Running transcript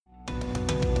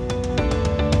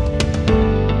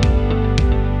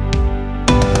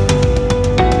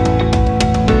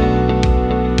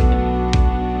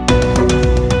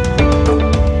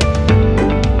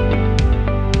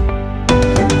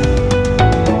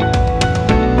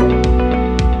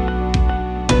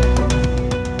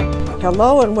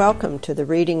Hello and welcome to the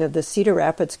reading of the Cedar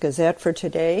Rapids Gazette for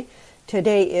today.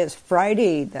 Today is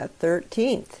Friday the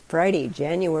 13th, Friday,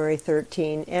 January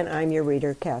 13, and I'm your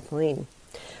reader, Kathleen.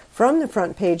 From the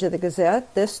front page of the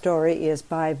Gazette, this story is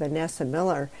by Vanessa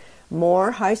Miller.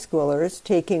 More high schoolers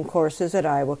taking courses at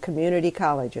Iowa community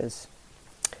colleges.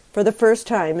 For the first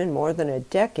time in more than a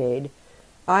decade,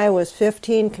 Iowa's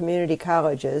 15 community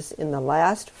colleges in the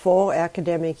last full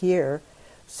academic year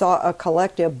saw a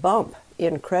collective bump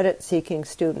in credit-seeking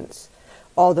students,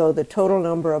 although the total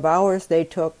number of hours they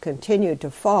took continued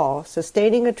to fall,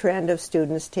 sustaining a trend of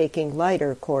students taking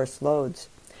lighter course loads.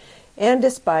 And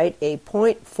despite a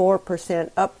 0.4%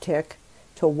 uptick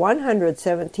to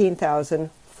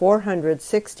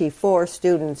 117,464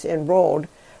 students enrolled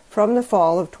from the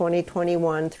fall of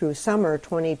 2021 through summer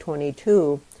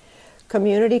 2022,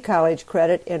 community college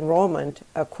credit enrollment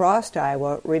across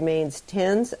Iowa remains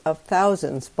tens of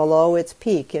thousands below its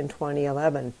peak in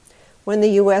 2011, when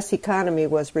the U.S. economy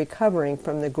was recovering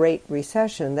from the Great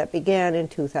Recession that began in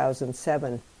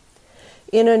 2007.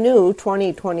 In a new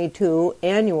 2022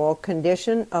 annual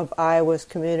Condition of Iowa's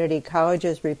Community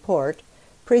Colleges report,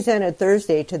 presented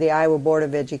Thursday to the Iowa Board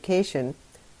of Education,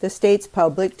 the state's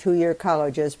public two-year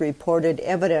colleges reported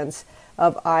evidence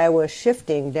of Iowa's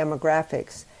shifting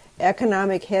demographics,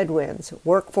 economic headwinds,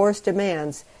 workforce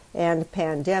demands, and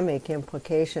pandemic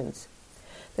implications.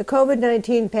 The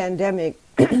COVID-19 pandemic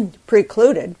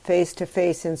precluded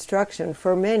face-to-face instruction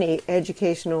for many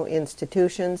educational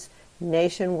institutions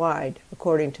nationwide,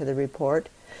 according to the report,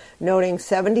 noting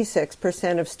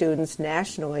 76% of students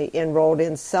nationally enrolled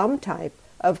in some type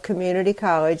of community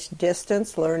college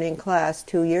distance learning class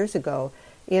 2 years ago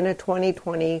in a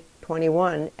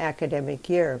 2020-21 academic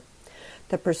year.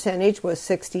 The percentage was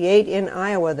 68 in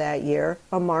Iowa that year,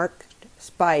 a marked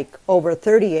spike over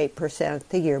 38%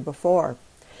 the year before.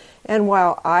 And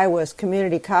while Iowa's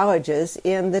community colleges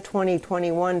in the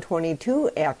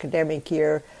 2021-22 academic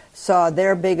year saw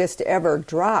their biggest ever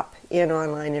drop in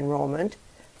online enrollment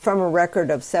from a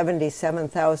record of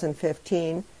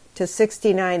 77,015 to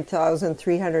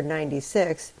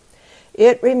 69,396,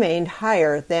 it remained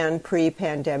higher than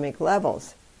pre-pandemic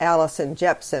levels. Allison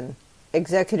Jepson,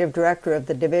 Executive Director of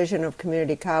the Division of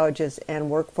Community Colleges and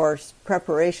Workforce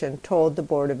Preparation, told the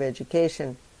Board of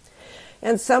Education.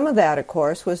 And some of that, of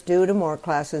course, was due to more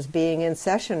classes being in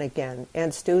session again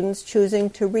and students choosing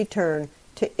to return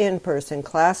to in-person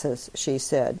classes, she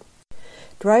said.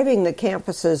 Driving the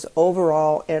campus's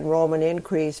overall enrollment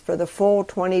increase for the full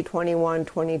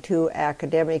 2021-22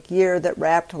 academic year that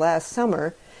wrapped last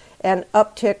summer, an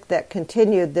uptick that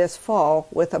continued this fall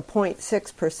with a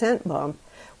 0.6% bump,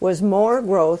 was more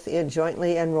growth in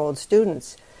jointly enrolled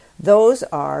students. Those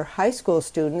are high school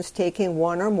students taking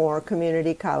one or more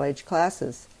community college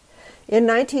classes. In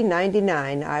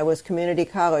 1999, Iowa's community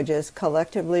colleges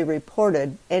collectively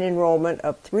reported an enrollment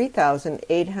of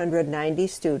 3,890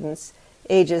 students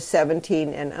ages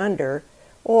 17 and under,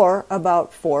 or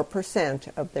about 4%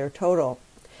 of their total.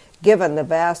 Given the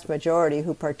vast majority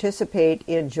who participate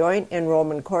in joint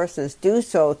enrollment courses do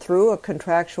so through a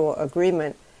contractual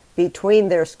agreement between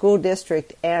their school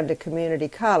district and a community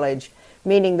college,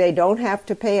 meaning they don't have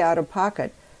to pay out of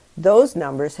pocket, those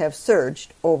numbers have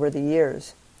surged over the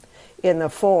years. In the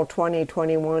full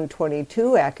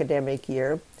 2021-22 academic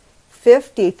year,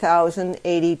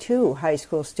 50,082 high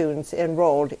school students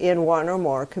enrolled in one or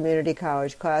more community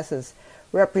college classes,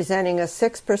 representing a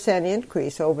 6%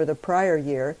 increase over the prior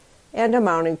year and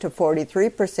amounting to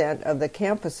 43% of the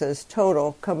campus's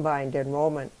total combined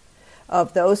enrollment.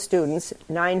 Of those students,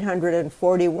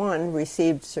 941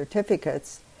 received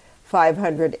certificates,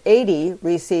 580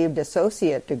 received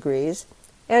associate degrees,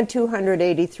 and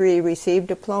 283 received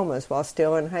diplomas while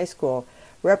still in high school,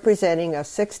 representing a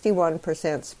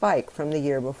 61% spike from the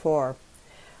year before.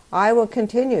 Iowa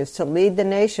continues to lead the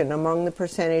nation among the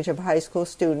percentage of high school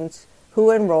students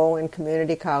who enroll in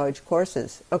community college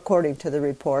courses, according to the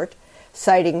report,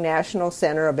 citing National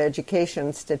Center of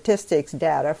Education statistics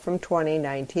data from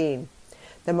 2019.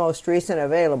 The most recent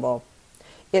available.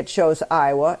 It shows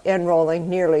Iowa enrolling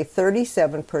nearly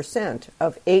 37%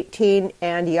 of 18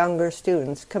 and younger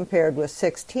students compared with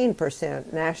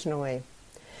 16% nationally.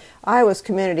 Iowa's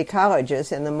community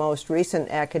colleges in the most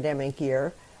recent academic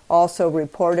year also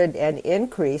reported an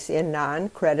increase in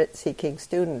non-credit seeking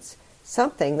students,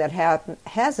 something that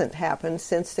hasn't happened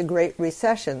since the Great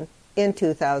Recession in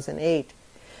 2008.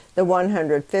 The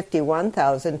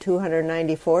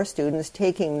 151,294 students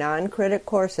taking non-credit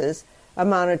courses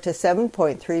amounted to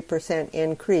 7.3%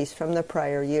 increase from the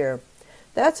prior year.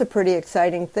 That's a pretty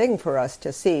exciting thing for us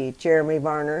to see, Jeremy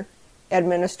Varner,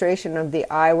 administration of the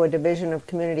Iowa Division of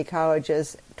Community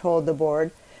Colleges, told the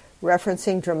board.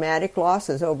 referencing dramatic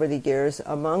losses over the years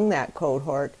among that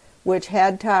cohort, which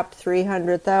had topped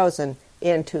 300,000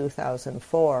 in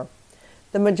 2004.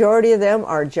 The majority of them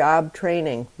are job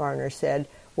training, Varner said.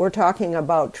 We're talking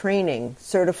about training,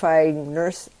 certifying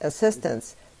nurse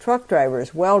assistants, truck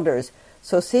drivers, welders,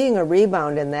 so seeing a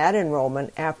rebound in that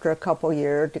enrollment after a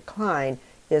couple-year decline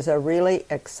is a really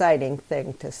exciting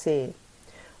thing to see.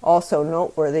 Also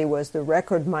noteworthy was the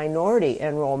record minority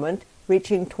enrollment,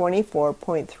 reaching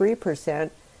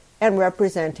 24.3% and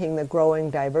representing the growing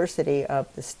diversity of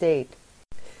the state.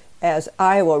 As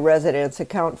Iowa residents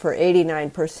account for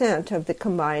 89% of the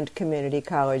combined community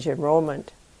college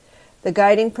enrollment. The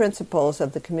guiding principles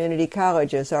of the community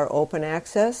colleges are open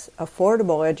access,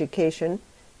 affordable education,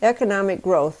 economic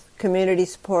growth, community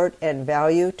support, and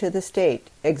value to the state,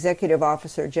 Executive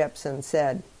Officer Jepson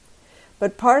said.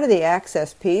 But part of the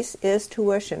access piece is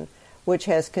tuition, which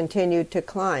has continued to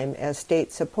climb as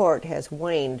state support has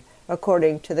waned,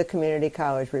 according to the Community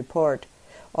College Report.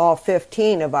 All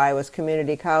 15 of Iowa's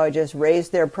community colleges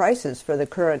raised their prices for the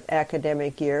current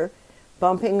academic year,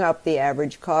 bumping up the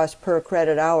average cost per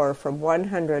credit hour from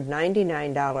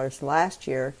 $199 last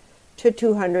year to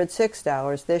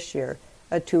 $206 this year,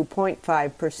 a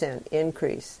 2.5%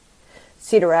 increase.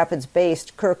 Cedar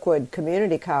Rapids-based Kirkwood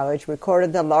Community College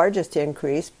recorded the largest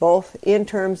increase both in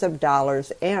terms of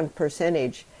dollars and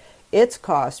percentage. Its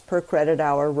cost per credit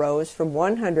hour rose from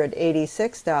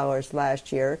 $186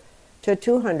 last year to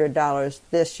 $200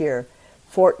 this year,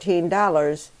 $14,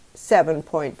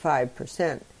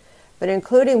 7.5%. But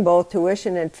including both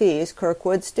tuition and fees,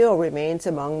 Kirkwood still remains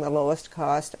among the lowest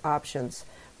cost options,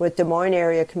 with Des Moines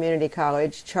Area Community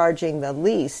College charging the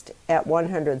least at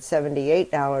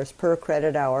 $178 per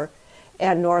credit hour,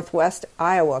 and Northwest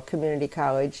Iowa Community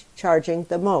College charging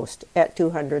the most at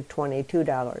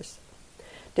 $222.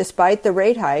 Despite the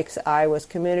rate hikes, Iowa's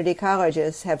community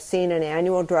colleges have seen an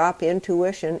annual drop in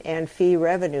tuition and fee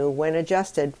revenue when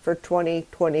adjusted for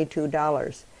 2022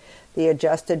 dollars. The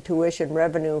adjusted tuition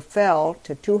revenue fell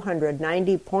to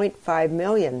 $290.5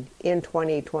 million in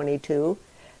 2022.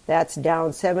 That's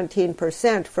down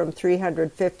 17% from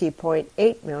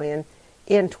 $350.8 million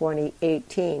in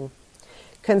 2018.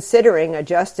 Considering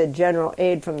adjusted general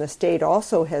aid from the state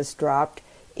also has dropped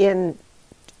from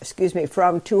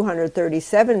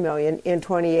 $237 million in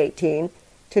 2018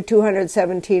 to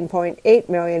 $217.8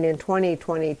 million in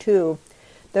 2022,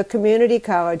 the community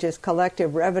college's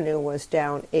collective revenue was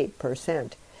down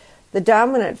 8%. The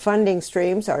dominant funding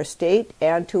streams are state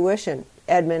and tuition,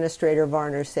 Administrator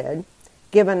Varner said.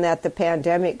 Given that the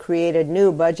pandemic created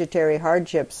new budgetary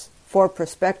hardships for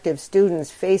prospective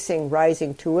students facing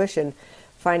rising tuition,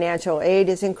 financial aid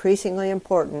is increasingly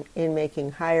important in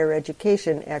making higher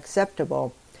education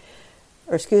accessible.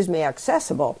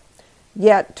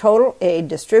 Yet total aid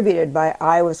distributed by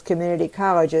Iowa's community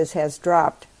colleges has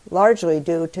dropped, largely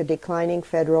due to declining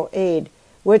federal aid,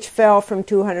 which fell from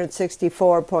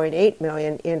 $264.8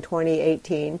 million in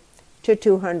 2018 to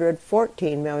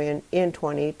 $214 million in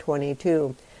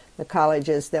 2022. The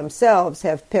colleges themselves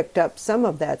have picked up some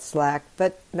of that slack,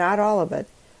 but not all of it.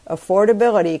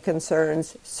 Affordability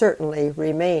concerns certainly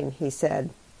remain, he said.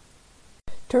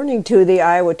 Turning to the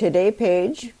Iowa Today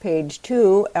page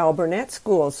 2, Alburnett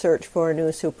Schools search for a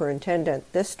new superintendent.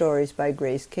 This story is by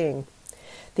Grace King.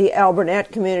 The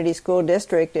Alburnett Community School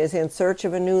District is in search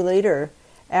of a new leader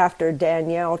after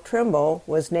Danielle Trimble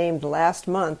was named last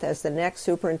month as the next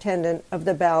superintendent of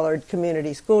the Ballard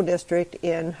Community School District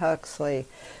in Huxley.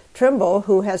 Trimble,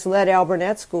 who has led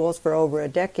Alburnett schools for over a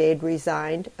decade,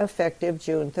 resigned effective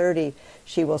June 30.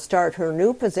 She will start her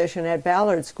new position at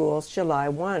Ballard Schools July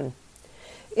 1.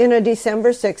 In a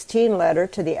December 16 letter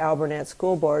to the Alburnett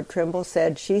School Board, Trimble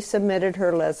said she submitted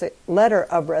her letter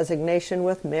of resignation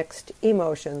with mixed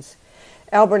emotions.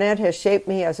 Alburnett has shaped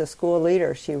me as a school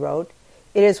leader, she wrote.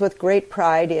 It is with great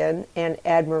pride in and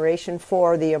admiration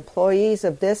for the employees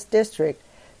of this district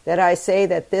that I say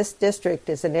that this district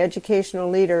is an educational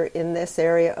leader in this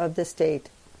area of the state.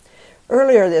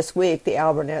 Earlier this week, the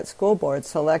Alburnett School Board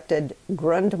selected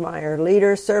Grundmeyer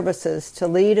Leader Services to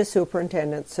lead a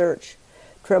superintendent search.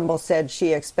 Trimble said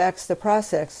she expects the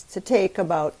process to take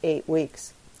about 8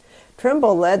 weeks.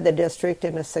 Trimble led the district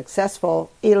in a successful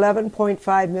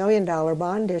 $11.5 million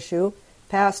bond issue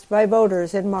passed by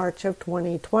voters in March of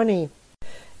 2020.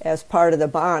 As part of the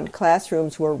bond,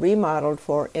 classrooms were remodeled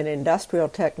for in industrial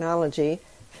technology,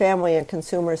 family and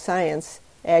consumer science,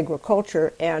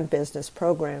 agriculture, and business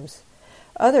programs.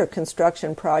 Other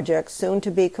construction projects soon to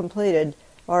be completed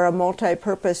are a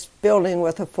multi-purpose building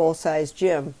with a full-size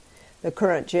gym. The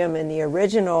current gym in the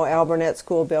original Alburnett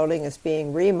School building is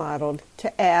being remodeled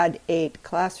to add 8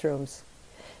 classrooms.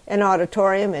 An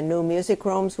auditorium and new music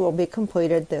rooms will be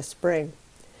completed this spring.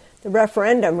 The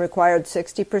referendum required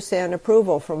 60%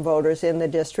 approval from voters in the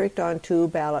district on 2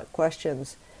 ballot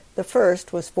questions. The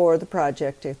first was for the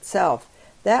project itself.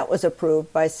 That was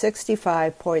approved by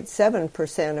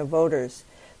 65.7% of voters.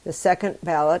 The second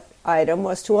ballot item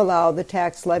was to allow the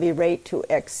tax levy rate to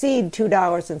exceed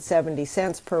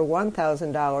 $2.70 per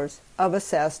 $1,000 of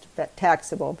assessed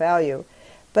taxable value,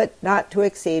 but not to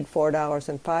exceed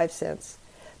 $4.05.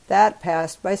 That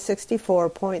passed by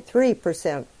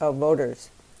 64.3% of voters.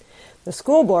 The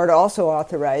school board also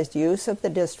authorized use of the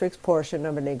district's portion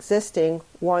of an existing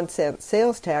 1-cent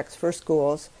sales tax for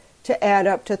schools to add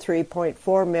up to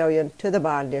 $3.4 million to the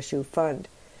bond issue fund.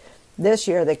 This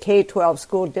year, the K-12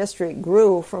 school district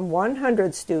grew from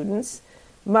 100 students,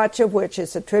 much of which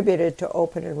is attributed to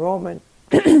open enrollment,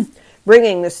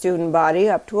 bringing the student body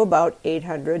up to about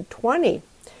 820.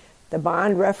 The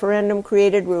bond referendum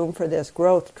created room for this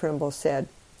growth, Trimble said.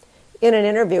 In an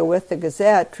interview with the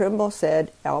Gazette, Trimble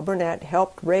said, "Al Burnett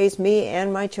helped raise me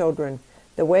and my children.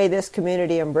 The way this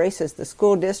community embraces the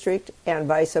school district and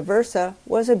vice versa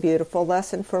was a beautiful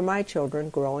lesson for my children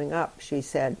growing up," she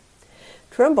said.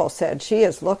 Trimble said she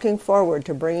is looking forward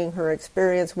to bringing her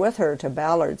experience with her to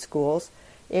Ballard schools,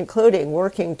 including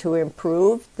working to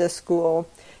improve the school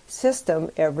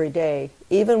system every day,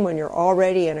 even when you're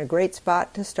already in a great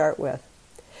spot to start with.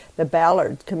 The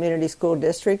Ballard Community School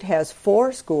District has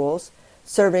 4 schools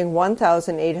serving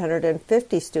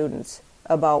 1,850 students,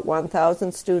 about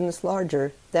 1,000 students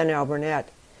larger than Al Burnett.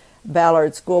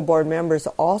 Ballard School Board members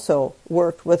also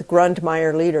worked with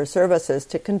Grundmeyer Leader Services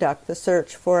to conduct the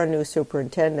search for a new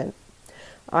superintendent.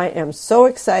 "I am so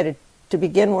excited to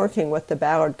begin working with the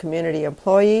Ballard community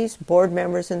employees, board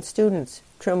members, and students,"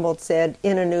 Trimble said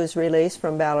in a news release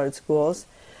from Ballard Schools.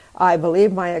 "I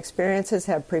believe my experiences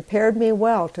have prepared me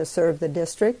well to serve the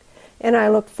district, and I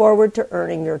look forward to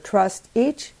earning your trust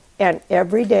each and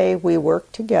every day we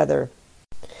work together."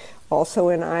 Also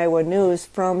in Iowa news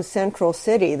from Central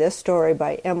City, this story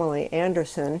by Emily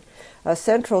Anderson. A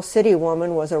Central City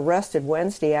woman was arrested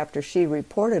Wednesday after she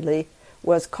reportedly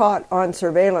was caught on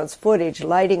surveillance footage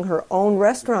lighting her own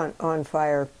restaurant on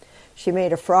fire. She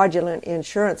made a fraudulent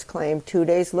insurance claim 2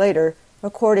 days later,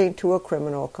 according to a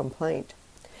criminal complaint.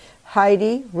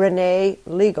 Heidi Renee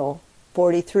Legal,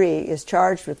 43, is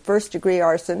charged with first-degree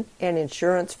arson and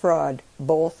insurance fraud.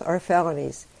 Both are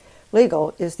felonies.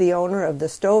 Legal is the owner of the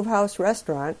Stovehouse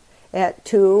Restaurant at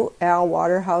 2 Al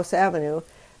Waterhouse Avenue,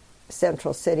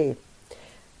 Central City.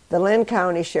 The Lynn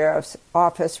County Sheriff's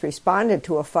Office responded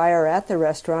to a fire at the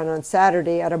restaurant on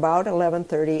Saturday at about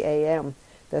 11:30 a.m.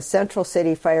 The Central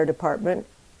City Fire Department,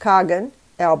 Coggin,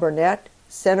 Al Burnett,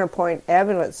 Centerpoint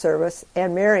Ambulance Service,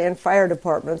 and Marion Fire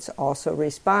Departments also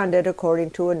responded,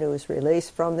 according to a news release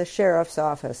from the Sheriff's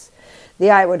Office.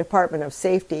 The Iowa Department of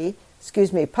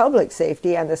Public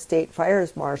Safety and the State Fire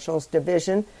Marshal's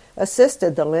Division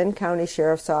assisted the Lynn County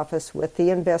Sheriff's Office with the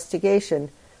investigation,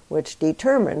 which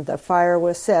determined the fire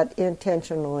was set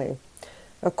intentionally.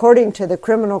 According to the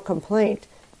criminal complaint,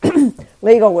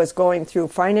 Legal was going through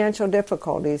financial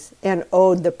difficulties and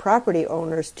owed the property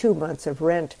owners 2 months of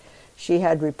rent. She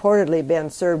had reportedly been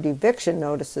served eviction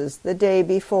notices the day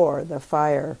before the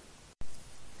fire.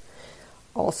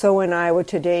 Also in Iowa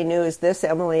Today news, this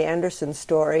Emily Anderson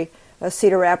story. A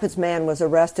Cedar Rapids man was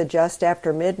arrested just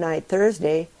after midnight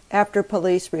Thursday after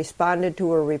police responded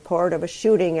to a report of a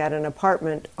shooting at an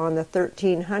apartment on the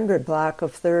 1300 block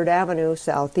of 3rd Avenue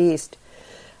Southeast.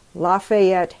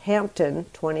 Lafayette Hampton,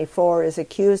 24, is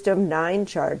accused of 9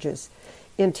 charges: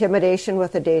 intimidation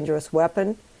with a dangerous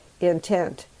weapon,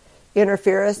 intent,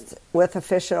 interference with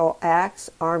official acts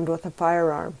armed with a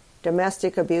firearm,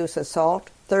 domestic abuse assault,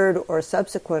 third or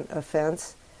subsequent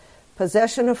offense,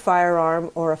 possession of firearm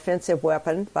or offensive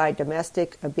weapon by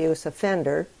domestic abuse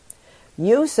offender,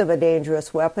 use of a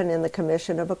dangerous weapon in the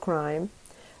commission of a crime,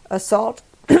 assault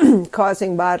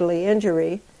causing bodily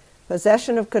injury,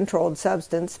 possession of controlled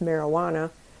substance, marijuana,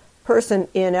 person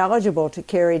ineligible to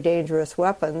carry dangerous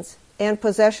weapons, and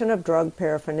possession of drug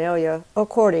paraphernalia,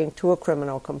 according to a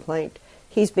criminal complaint.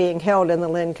 He's being held in the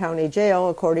Lynn County Jail,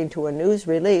 according to a news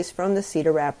release from the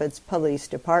Cedar Rapids Police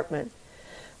Department.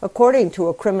 According to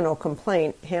a criminal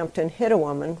complaint, Hampton hit a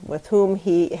woman with whom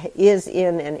he is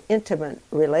in an intimate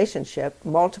relationship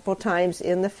multiple times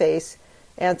in the face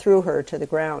and threw her to the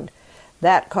ground.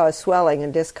 That caused swelling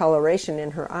and discoloration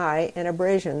in her eye and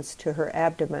abrasions to her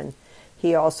abdomen.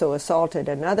 He also assaulted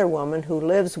another woman who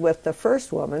lives with the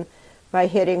first woman by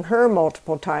hitting her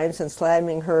multiple times and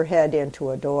slamming her head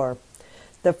into a door.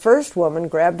 The first woman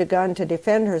grabbed a gun to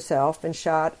defend herself and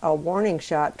shot a warning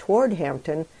shot toward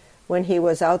Hampton when he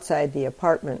was outside the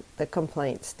apartment, the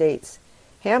complaint states.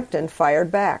 Hampton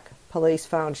fired back. Police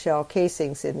found shell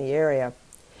casings in the area.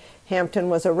 Hampton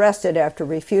was arrested after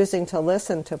refusing to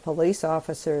listen to police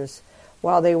officers.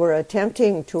 While they were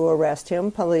attempting to arrest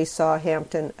him, police saw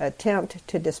Hampton attempt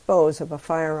to dispose of a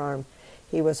firearm.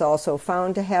 He was also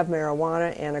found to have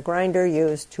marijuana and a grinder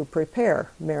used to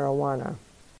prepare marijuana.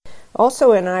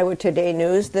 Also in Iowa Today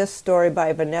news, this story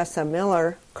by Vanessa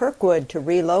Miller, Kirkwood to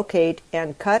relocate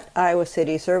and cut Iowa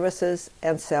City services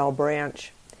and sell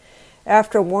branch.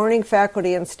 After warning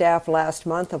faculty and staff last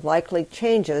month of likely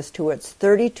changes to its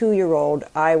 32-year-old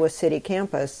Iowa City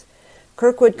campus,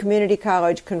 Kirkwood Community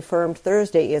College confirmed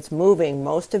Thursday it's moving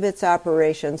most of its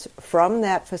operations from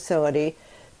that facility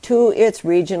to its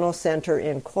regional center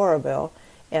in Coralville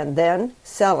and then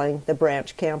selling the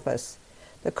branch campus.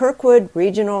 The Kirkwood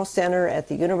Regional Center at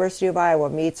the University of Iowa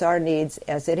meets our needs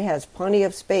as it has plenty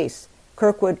of space,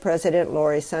 Kirkwood President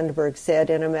Lori Sundberg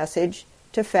said in a message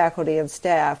to faculty and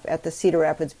staff at the Cedar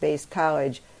Rapids-based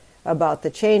college about the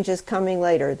changes coming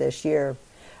later this year.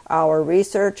 Our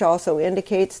research also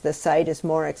indicates the site is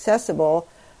more accessible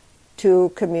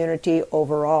to community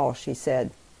overall, she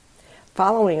said.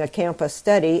 Following a campus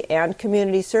study and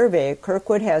community survey,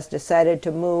 Kirkwood has decided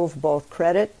to move both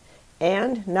credit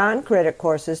and non-credit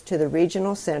courses to the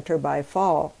regional center by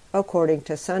fall, according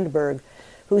to Sundberg,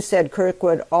 who said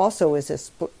Kirkwood also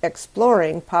is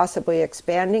exploring possibly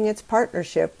expanding its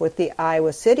partnership with the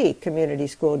Iowa City Community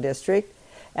School District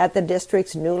at the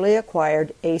district's newly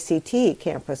acquired ACT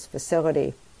campus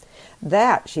facility.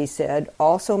 That, she said,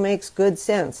 also makes good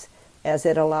sense, as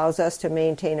it allows us to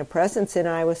maintain a presence in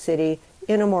Iowa City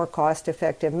in a more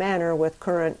cost-effective manner with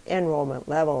current enrollment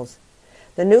levels.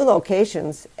 The new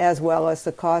locations, as well as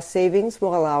the cost savings,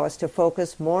 will allow us to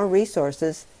focus more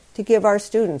resources to give our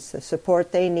students the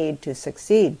support they need to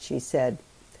succeed, she said.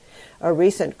 A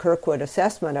recent Kirkwood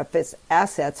assessment of its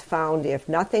assets found if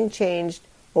nothing changed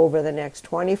over the next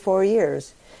 24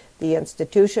 years, the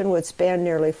institution would spend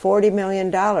nearly $40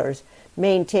 million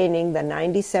maintaining the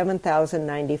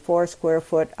 97,094 square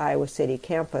foot Iowa City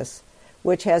campus,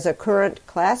 which has a current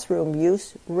classroom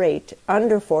use rate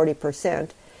under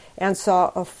 40% and saw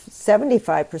a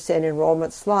 75%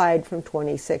 enrollment slide from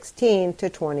 2016 to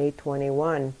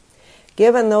 2021.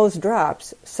 Given those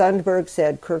drops, Sundberg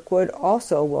said Kirkwood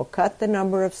also will cut the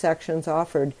number of sections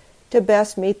offered to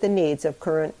best meet the needs of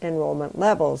current enrollment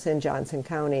levels in Johnson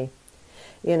County.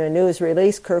 In a news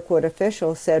release, Kirkwood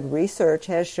officials said research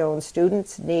has shown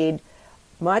students' needs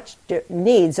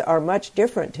are much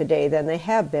different today than they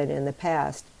have been in the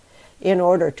past. In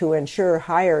order to ensure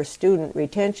higher student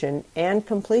retention and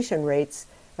completion rates,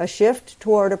 a shift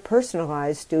toward a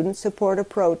personalized student support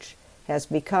approach has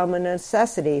become a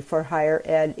necessity for higher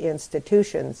ed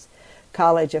institutions.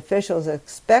 College officials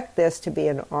expect this to be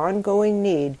an ongoing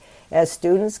need as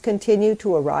students continue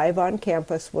to arrive on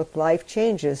campus with life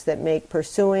changes that make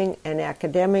pursuing an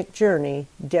academic journey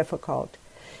difficult.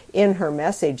 In her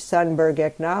message, Sundberg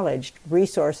acknowledged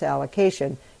resource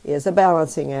allocation is a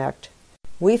balancing act.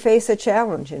 We face a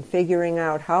challenge in figuring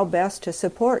out how best to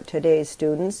support today's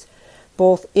students,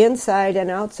 both inside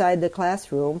and outside the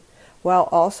classroom, while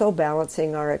also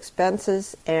balancing our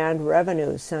expenses and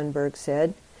revenues, Sundberg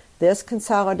said. This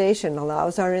consolidation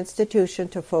allows our institution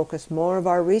to focus more of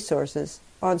our resources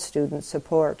on student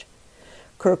support.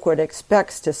 Kirkwood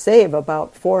expects to save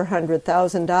about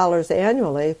 $400,000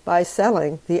 annually by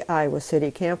selling the Iowa City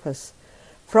campus.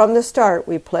 From the start,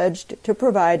 we pledged to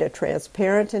provide a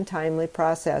transparent and timely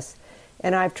process,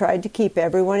 and I've tried to keep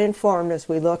everyone informed as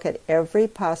we look at every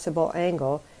possible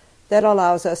angle that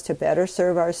allows us to better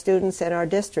serve our students and our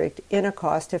district in a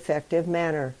cost-effective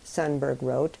manner, Sundberg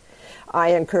wrote.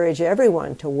 I encourage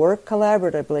everyone to work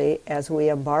collaboratively as we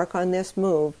embark on this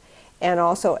move, and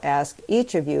also ask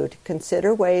each of you to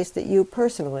consider ways that you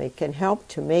personally can help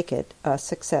to make it a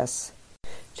success.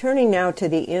 Turning now to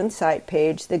the Insight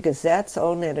page, the Gazette's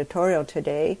own editorial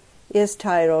today is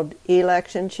titled,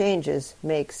 Election Changes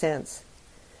Make Sense.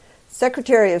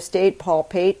 Secretary of State Paul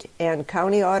Pate and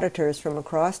county auditors from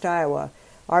across Iowa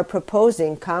are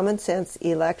proposing common-sense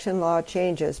election law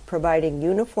changes providing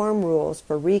uniform rules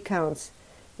for recounts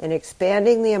and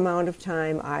expanding the amount of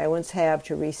time Iowans have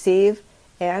to receive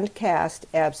and cast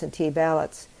absentee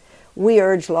ballots. We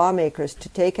urge lawmakers to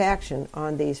take action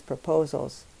on these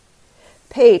proposals.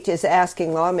 Pate is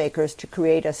asking lawmakers to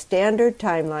create a standard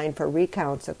timeline for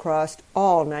recounts across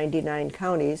all 99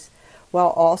 counties,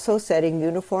 while also setting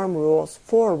uniform rules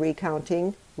for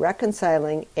recounting,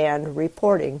 reconciling, and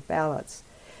reporting ballots.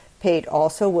 Pate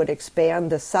also would expand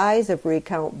the size of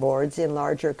recount boards in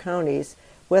larger counties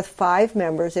with 5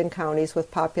 members in counties with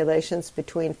populations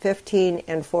between 15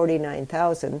 and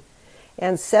 49,000,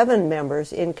 and 7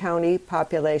 members in county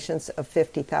populations of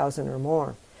 50,000 or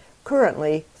more.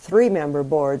 Currently, 3-member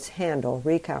boards handle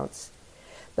recounts.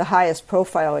 The highest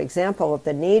profile example of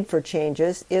the need for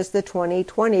changes is the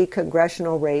 2020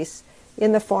 congressional race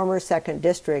in the former 2nd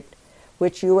District,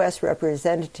 which U.S.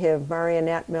 Representative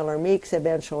Mariannette Miller Meeks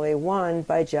eventually won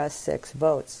by just 6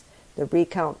 votes. The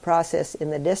recount process in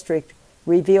the district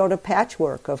revealed a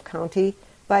patchwork of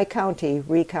county-by-county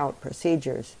recount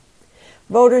procedures.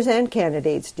 Voters and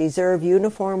candidates deserve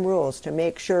uniform rules to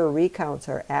make sure recounts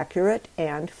are accurate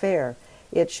and fair.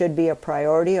 It should be a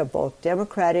priority of both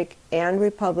Democratic and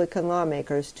Republican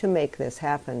lawmakers to make this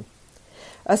happen.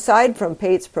 Aside from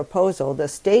Pate's proposal, the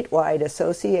statewide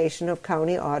Association of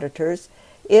County Auditors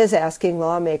is asking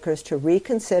lawmakers to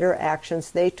reconsider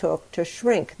actions they took to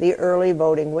shrink the early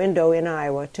voting window in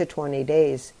Iowa to 20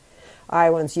 days.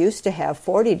 Iowans used to have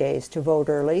 40 days to vote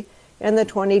early, and the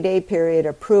 20-day period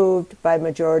approved by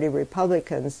majority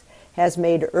Republicans has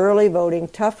made early voting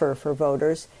tougher for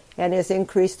voters and has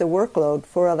increased the workload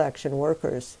for election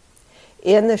workers.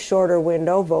 In the shorter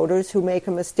window, voters who make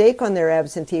a mistake on their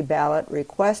absentee ballot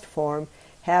request form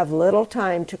have little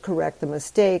time to correct the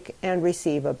mistake and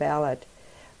receive a ballot.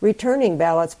 Returning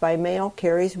ballots by mail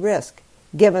carries risk,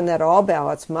 given that all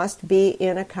ballots must be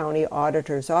in a county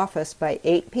auditor's office by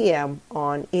 8 p.m.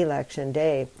 on Election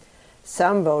Day.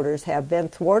 Some voters have been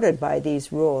thwarted by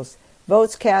these rules.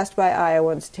 Votes cast by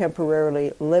Iowans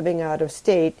temporarily living out of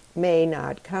state may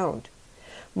not count.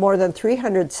 More than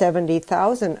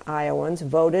 370,000 Iowans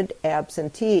voted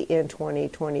absentee in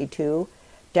 2022,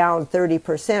 down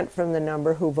 30% from the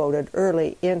number who voted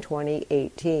early in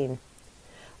 2018.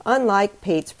 Unlike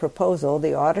Pate's proposal,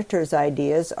 the auditor's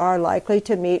ideas are likely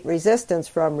to meet resistance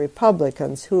from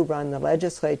Republicans who run the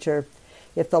legislature.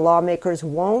 If the lawmakers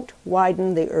won't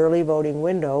widen the early voting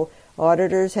window,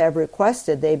 auditors have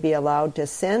requested they be allowed to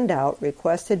send out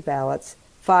requested ballots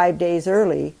 5 days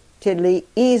early to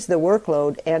ease the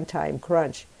workload and time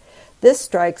crunch. This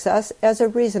strikes us as a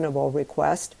reasonable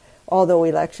request, although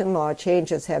election law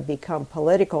changes have become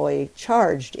politically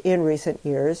charged in recent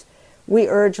years. We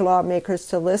urge lawmakers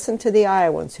to listen to the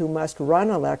Iowans who must run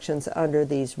elections under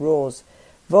these rules.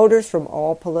 Voters from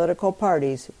all political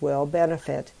parties will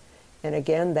benefit. And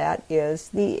again, that is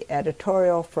the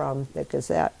editorial from the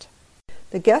Gazette.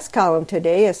 The guest column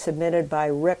today is submitted by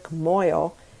Rick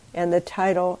Moyle, and the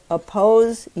title,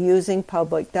 Oppose Using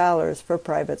Public Dollars for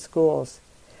Private Schools.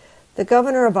 The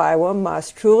governor of Iowa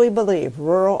must truly believe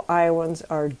rural Iowans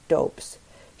are dopes.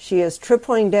 She is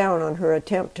tripling down on her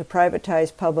attempt to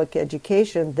privatize public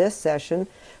education this session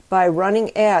by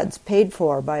running ads paid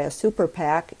for by a super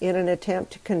PAC in an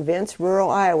attempt to convince rural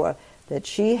Iowa that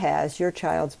she has your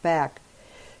child's back.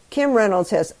 Kim Reynolds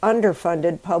has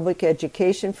underfunded public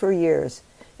education for years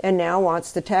and now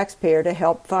wants the taxpayer to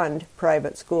help fund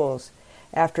private schools.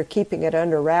 After keeping it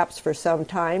under wraps for some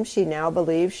time, she now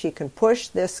believes she can push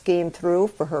this scheme through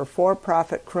for her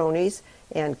for-profit cronies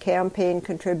and campaign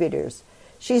contributors.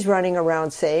 She's running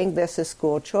around saying this is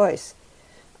school choice.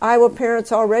 Iowa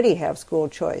parents already have school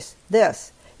choice.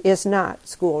 This is not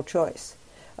school choice.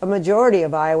 A majority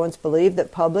of Iowans believe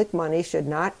that public money should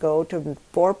not go to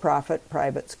for-profit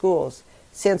private schools.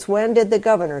 Since when did the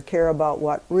governor care about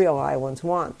what real Iowans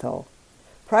want, though?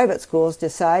 Private schools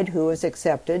decide who is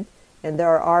accepted, and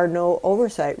there are no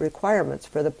oversight requirements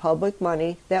for the public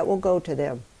money that will go to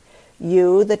them.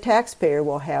 You, the taxpayer,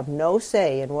 will have no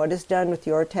say in what is done with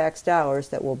your tax dollars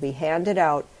that will be handed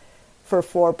out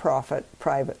for-profit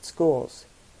private schools.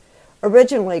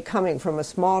 Originally coming from a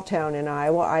small town in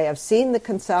Iowa, I have seen the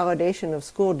consolidation of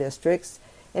school districts,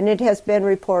 and it has been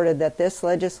reported that this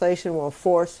legislation will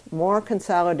force more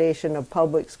consolidation of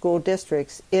public school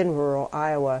districts in rural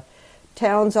Iowa.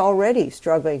 Towns already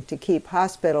struggling to keep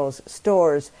hospitals,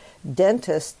 stores,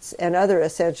 dentists, and other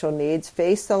essential needs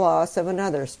face the loss of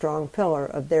another strong pillar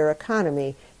of their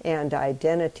economy and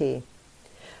identity.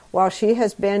 While she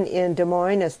has been in Des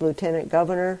Moines as lieutenant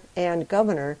governor and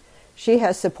governor, she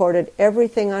has supported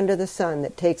everything under the sun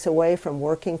that takes away from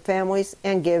working families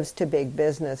and gives to big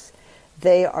business.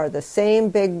 They are the same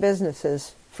big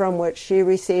businesses from which she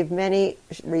receives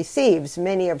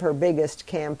many of her biggest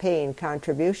campaign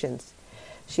contributions.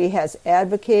 She has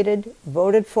advocated,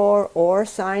 voted for, or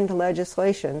signed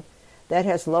legislation that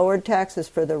has lowered taxes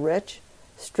for the rich,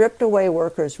 stripped away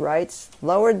workers' rights,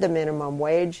 lowered the minimum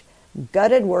wage,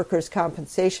 gutted workers'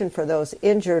 compensation for those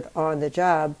injured on the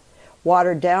job,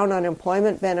 watered down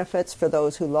unemployment benefits for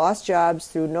those who lost jobs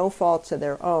through no faults of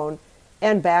their own,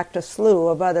 and backed a slew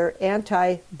of other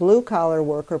anti-blue-collar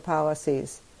worker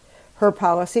policies. Her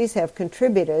policies have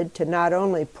contributed to not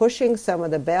only pushing some of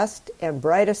the best and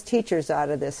brightest teachers out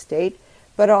of this state,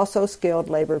 but also skilled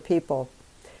labor people.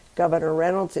 Governor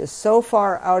Reynolds is so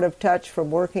far out of touch from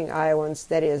working Iowans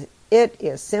that it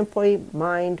is simply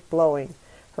mind-blowing.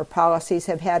 Her policies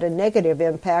have had a negative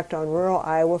impact on rural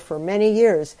Iowa for many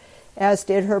years, as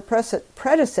did her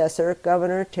predecessor,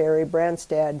 Governor Terry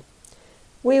Branstad.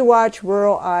 We watch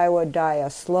rural Iowa die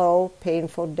a slow,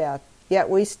 painful death, yet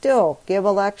we still give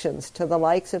elections to the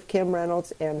likes of Kim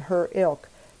Reynolds and her ilk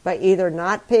by either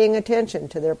not paying attention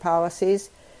to their policies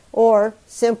or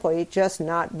simply just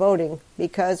not voting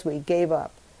because we gave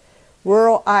up.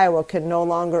 Rural Iowa can no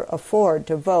longer afford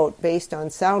to vote based on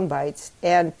sound bites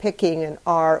and picking an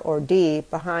R or D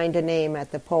behind a name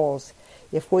at the polls.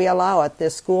 If we allow it,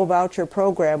 this school voucher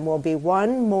program will be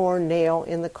one more nail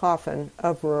in the coffin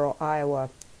of rural Iowa.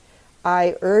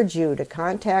 I urge you to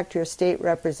contact your state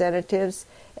representatives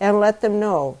and let them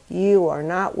know you are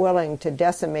not willing to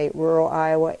decimate rural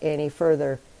Iowa any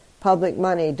further. Public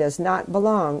money does not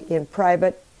belong in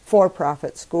private,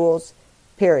 for-profit schools,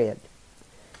 period.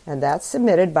 And that's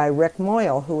submitted by Rick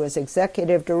Moyle, who is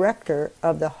Executive Director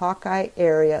of the Hawkeye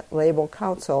Area Label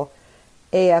Council,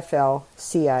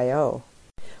 AFL-CIO.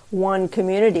 One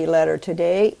community letter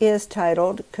today is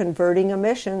titled, Converting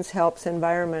Emissions Helps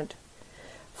Environment.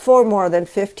 For more than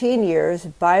 15 years,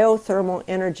 Biothermal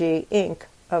Energy, Inc.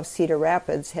 of Cedar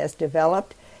Rapids has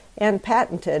developed and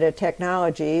patented a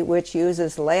technology which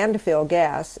uses landfill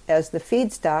gas as the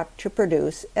feedstock to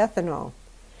produce ethanol.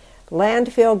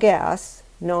 Landfill gas,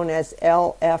 known as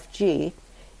LFG,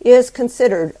 is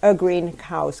considered a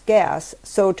greenhouse gas,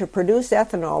 so to produce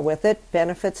ethanol with it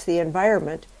benefits the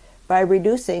environment by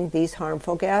reducing these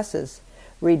harmful gases,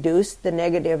 reduce the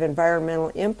negative environmental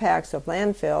impacts of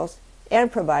landfills, and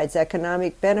provides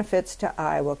economic benefits to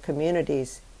Iowa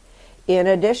communities. In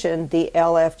addition, the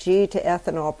LFG to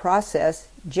ethanol process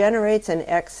generates an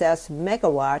excess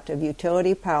megawatt of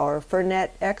utility power for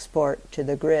net export to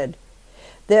the grid.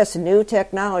 This new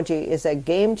technology is a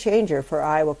game changer for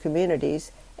Iowa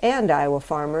communities and Iowa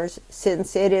farmers,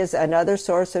 since it is another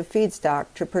source of feedstock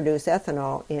to produce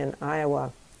ethanol in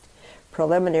Iowa.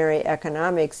 Preliminary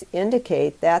economics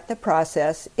indicate that the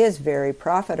process is very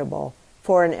profitable.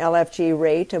 For an LFG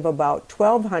rate of about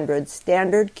 1,200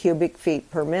 standard cubic feet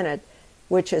per minute,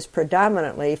 which is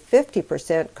predominantly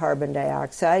 50% carbon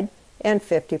dioxide and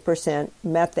 50%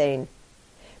 methane.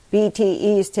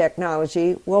 BTE's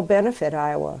technology will benefit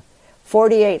Iowa.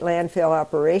 48 landfill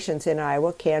operations in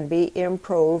Iowa can be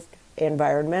improved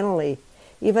environmentally.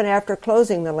 Even after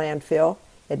closing the landfill,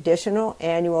 additional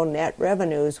annual net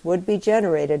revenues would be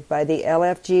generated by the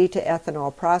LFG to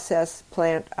ethanol process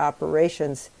plant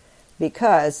operations,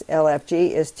 because LFG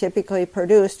is typically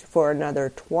produced for another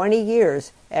 20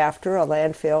 years after a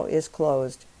landfill is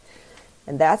closed.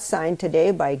 And that's signed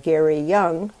today by Gary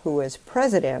Young, who is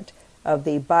president of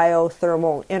the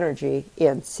Biothermal Energy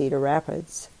in Cedar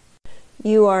Rapids.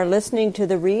 You are listening to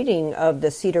the reading of the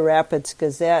Cedar Rapids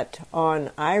Gazette on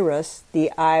IRIS,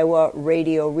 the Iowa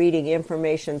Radio Reading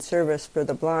Information Service for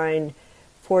the Blind,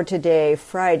 for today,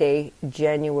 Friday,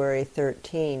 January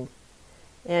 13.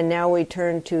 And now we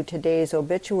turn to today's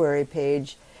obituary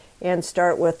page and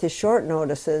start with the short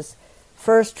notices.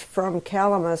 First, from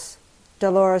Calamus,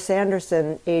 Dolores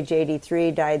Anderson, age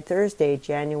 83, died Thursday,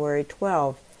 January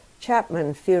 12.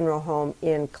 Chapman Funeral Home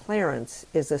in Clarence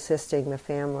is assisting the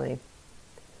family.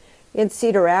 In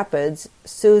Cedar Rapids,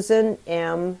 Susan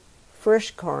M.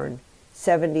 Frischkorn,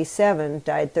 77,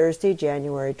 died Thursday,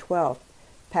 January 12.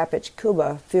 Papich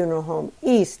Kuba Funeral Home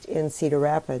East in Cedar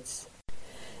Rapids.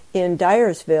 In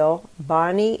Dyersville,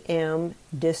 Bonnie M.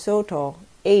 DeSoto,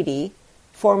 80,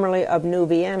 formerly of New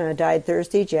Vienna, died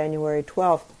Thursday, January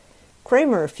 12th.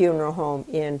 Kramer Funeral Home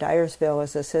in Dyersville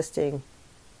is assisting.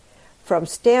 From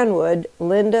Stanwood,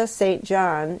 Linda St.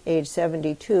 John, age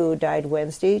 72, died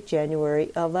Wednesday,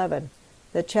 January 11.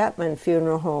 The Chapman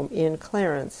Funeral Home in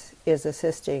Clarence is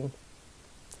assisting.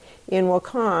 In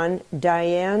Waukon,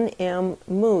 Diane M.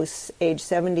 Moose, age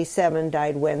 77,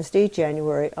 died Wednesday,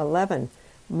 January 11.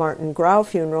 Martin Grau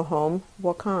Funeral Home,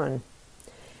 Waukon.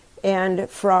 And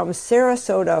from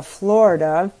Sarasota,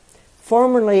 Florida,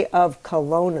 formerly of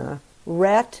Kelowna,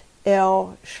 Rhett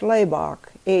L. Schlebach,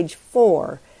 age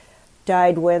 4,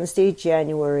 died Wednesday,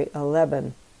 January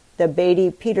 11. The Beatty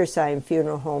Petersheim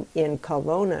Funeral Home in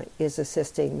Kelowna is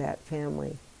assisting that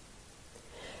family.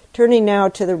 Turning now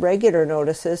to the regular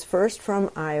notices, first from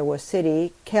Iowa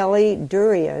City, Kelly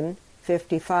Durian,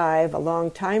 55, a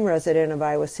longtime resident of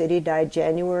Iowa City, died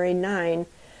January 9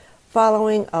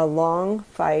 following a long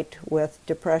fight with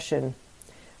depression.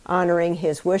 Honoring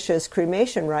his wishes,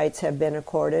 cremation rites have been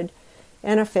accorded.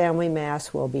 and a family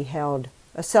mass will be held.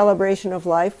 A celebration of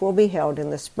life will be held in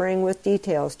the spring with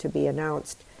details to be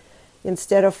announced.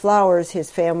 Instead of flowers,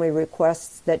 his family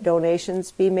requests that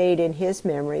donations be made in his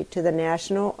memory to the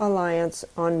National Alliance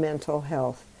on Mental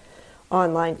Health.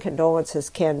 Online condolences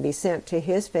can be sent to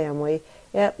his family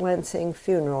at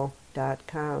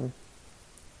lensingfuneral.com.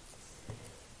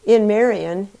 In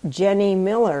Marion, Jenny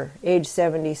Miller, age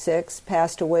 76,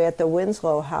 passed away at the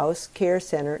Winslow House Care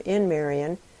Center in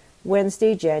Marion,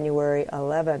 Wednesday, January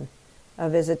 11. A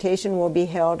visitation will be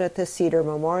held at the Cedar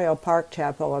Memorial Park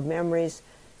Chapel of Memories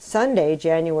Sunday,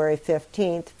 January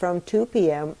 15th from 2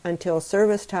 p.m. until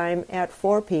service time at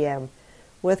 4 p.m.,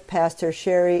 with Pastor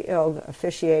Sherry Ilg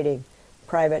officiating.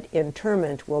 Private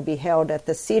interment will be held at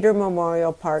the Cedar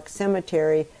Memorial Park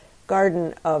Cemetery,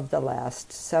 Garden of the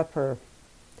Last Supper.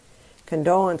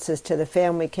 Condolences to the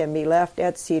family can be left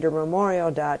at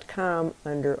cedarmemorial.com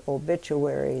under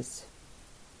obituaries.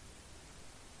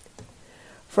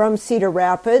 From Cedar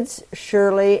Rapids,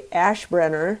 Shirley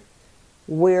Ashbrenner,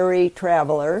 weary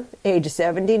traveler, age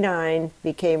 79,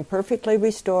 became perfectly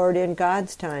restored in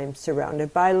God's time,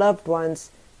 surrounded by loved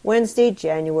ones, Wednesday,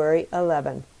 January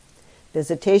 11.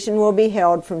 Visitation will be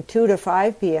held from 2 to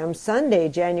 5 p.m. Sunday,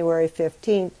 January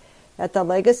 15th, at the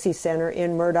Legacy Center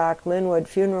in Murdoch Linwood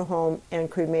Funeral Home and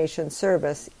Cremation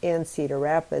Service in Cedar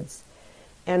Rapids.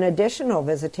 An additional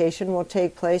visitation will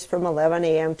take place from 11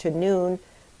 a.m. to noon,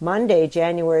 Monday,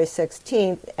 January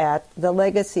 16th, at the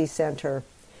Legacy Center.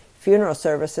 Funeral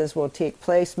services will take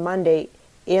place Monday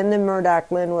in the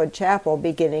Murdoch Linwood Chapel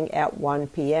beginning at 1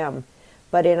 p.m.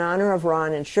 But in honor of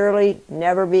Ron and Shirley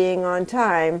never being on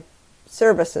time,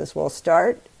 services will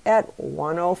start at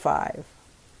 1:05.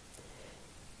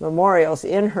 Memorials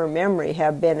in her memory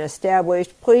have been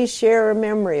established. Please share a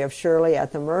memory of Shirley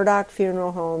at the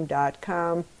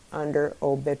murdochfuneralhome.com under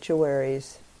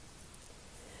obituaries.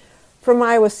 From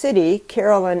Iowa City,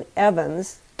 Carolyn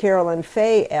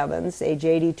Faye Evans, age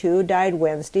 82, died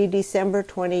Wednesday, December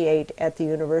 28, at the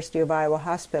University of Iowa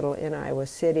Hospital in Iowa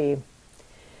City.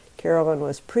 Carolyn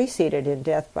was preceded in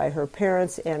death by her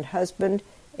parents and husband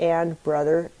and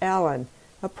brother Alan.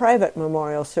 A private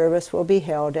memorial service will be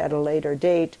held at a later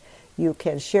date. You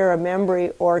can share a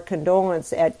memory or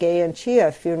condolence at Gay and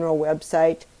Chia funeral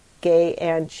website,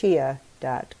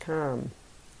 gayandchia.com.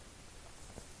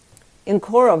 In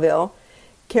Coralville,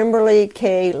 Kimberly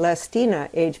K. Lestina,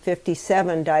 age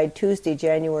 57, died Tuesday,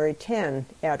 January 10,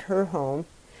 at her home.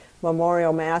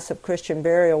 Memorial Mass of Christian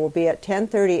burial will be at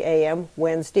 10:30 a.m.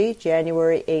 Wednesday,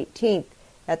 January 18th,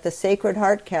 at the Sacred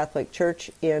Heart Catholic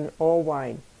Church in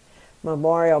Olwine.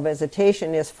 Memorial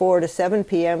visitation is 4 to 7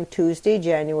 p.m. Tuesday,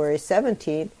 January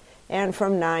 17th, and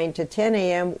from 9 to 10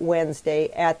 a.m. Wednesday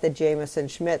at the Jameson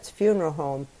Schmitz Funeral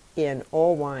Home in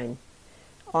Olwine.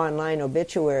 Online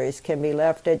obituaries can be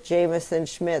left at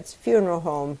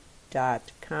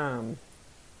jamesonschmitzfuneralhome.com.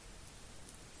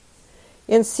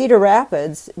 In Cedar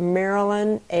Rapids,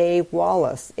 Marilyn A.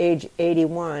 Wallace, age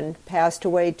 81, passed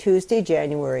away Tuesday,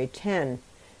 January 10.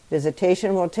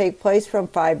 Visitation will take place from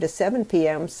 5 to 7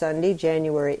 p.m. Sunday,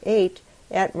 January 8,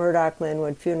 at Murdoch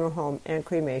Linwood Funeral Home and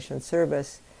Cremation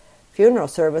Service. Funeral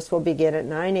service will begin at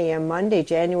 9 a.m. Monday,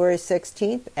 January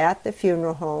 16th, at the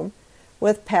funeral home,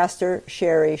 with Pastor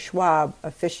Sherry Schwab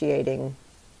officiating.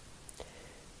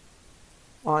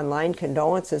 Online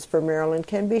condolences for Marilyn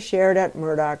can be shared at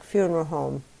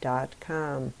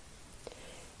murdochfuneralhome.com.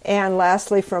 And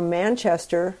lastly, from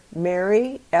Manchester,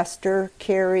 Mary Esther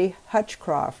Carey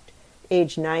Hutchcroft,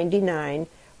 age 99,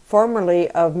 formerly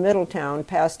of Middletown,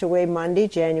 passed away Monday,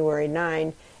 January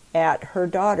 9, at her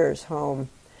daughter's home.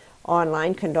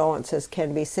 Online condolences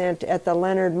can be sent at the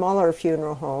Leonard Muller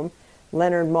Funeral Home,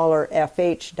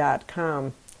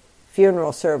 leonardmullerfh.com.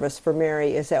 Funeral service for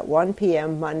Mary is at 1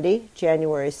 p.m. Monday,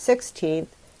 January 16th,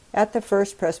 at the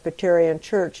First Presbyterian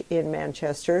Church in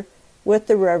Manchester, with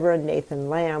the Reverend Nathan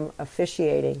Lamb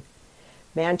officiating.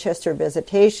 Manchester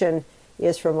visitation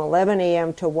is from 11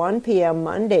 a.m. to 1 p.m.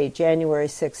 Monday, January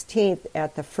 16th,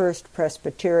 at the First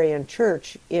Presbyterian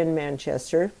Church in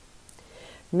Manchester.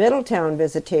 Middletown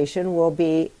visitation will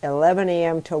be 11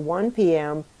 a.m. to 1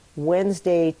 p.m.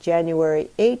 Wednesday, January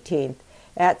 18th,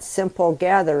 at Simple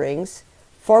Gatherings,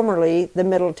 formerly the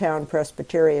Middletown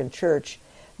Presbyterian Church.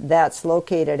 That's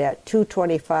located at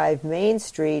 225 Main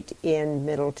Street in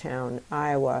Middletown,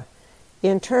 Iowa.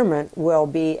 Interment will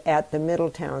be at the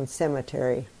Middletown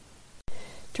Cemetery.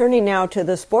 Turning now to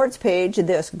the sports page,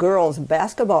 this girls'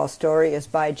 basketball story is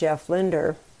by Jeff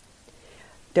Linder.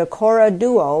 Decorah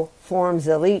duo forms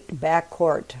elite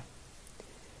backcourt.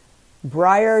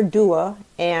 Briar Dua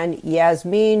and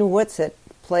Yasmin Whitsett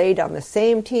played on the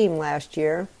same team last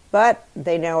year, but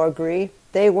they now agree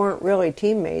They weren't really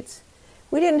teammates.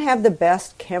 We didn't have the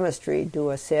best chemistry,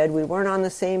 Dua said. We weren't on the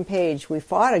same page. We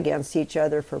fought against each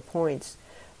other for points.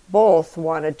 Both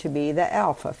wanted to be the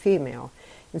alpha female.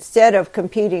 Instead of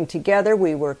competing together,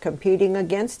 we were competing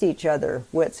against each other,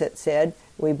 Whitsett said.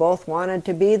 We both wanted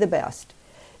to be the best.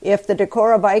 If the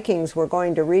Decorah Vikings were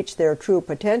going to reach their true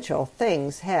potential,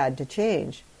 things had to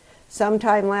change.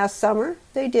 Sometime last summer,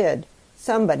 they did.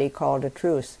 Somebody called a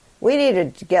truce. We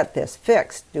needed to get this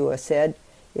fixed, Dua said.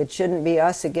 It shouldn't be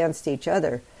us against each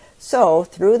other. So,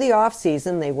 through the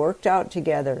off-season, they worked out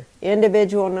together.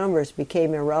 Individual numbers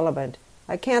became irrelevant.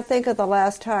 I can't think of the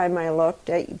last time I looked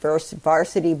at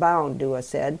Varsity Bound, Dua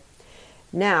said.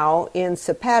 Now, in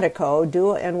Sapatico,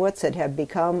 Dua and Whitsett have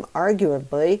become,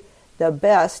 arguably, the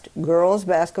best girls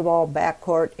basketball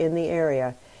backcourt in the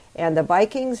area, and the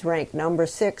Vikings, ranked number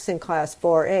 6 in Class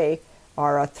 4A,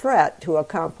 are a threat to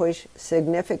accomplish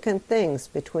significant things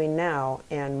between now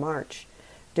and March.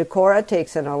 Decorah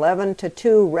takes an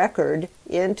 11-2 record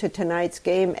into tonight's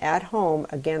game at home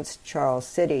against Charles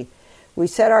City. We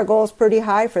set our goals pretty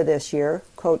high for this year,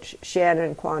 Coach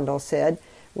Shannon Quandle said.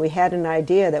 We had an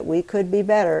idea that we could be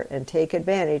better and take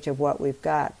advantage of what we've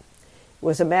got. It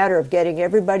was a matter of getting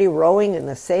everybody rowing in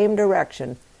the same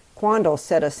direction. Quandle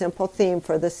set a simple theme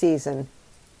for the season: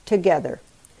 together.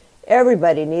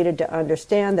 Everybody needed to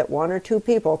understand that one or two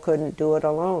people couldn't do it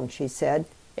alone, she said.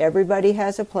 Everybody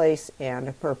has a place and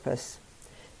a purpose.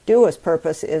 Dua's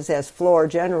purpose is as floor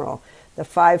general. The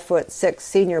 5'6"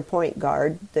 senior point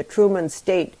guard, the Truman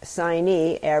State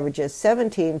signee, averages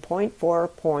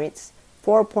 17.4 points,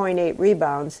 4.8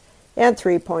 rebounds, and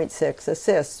 3.6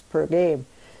 assists per game.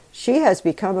 She has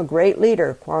become a great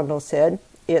leader, Quandle said.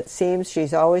 It seems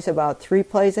she's always about 3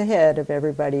 plays ahead of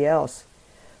everybody else.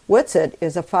 Whitsett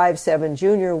is a 5'7"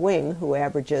 junior wing who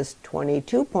averages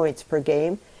 22 points per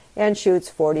game and shoots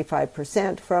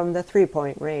 45% from the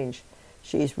three-point range.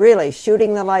 She's really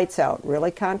shooting the lights out,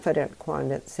 really confident,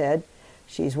 Quandle said.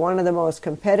 She's one of the most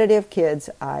competitive kids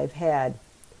I've had.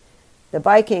 The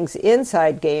Vikings'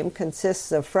 inside game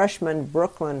consists of freshman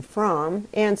Brooklyn Fromm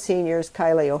and seniors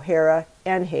Kylie O'Hara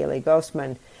and Haley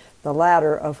Ghostman, the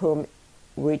latter of whom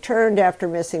returned after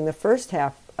missing the first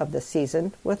half of the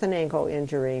season with an ankle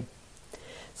injury.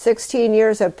 16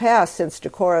 years have passed since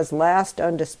Decorah's last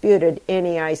undisputed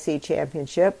NEIC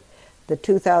championship. The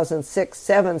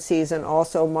 2006-07 season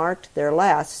also marked their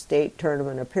last state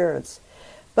tournament appearance.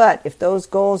 But if those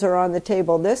goals are on the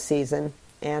table this season,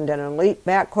 and an elite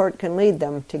backcourt can lead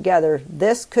them together,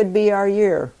 this could be our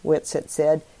year, Whitsett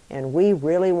said, and we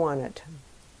really want it.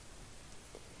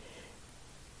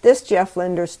 This Jeff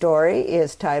Linder story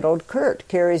is titled Kurt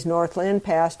Carries Northland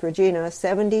Past Regina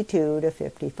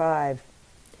 72-55.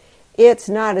 It's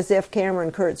not as if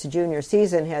Cameron Kurt's junior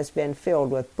season has been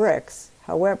filled with bricks.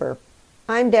 However,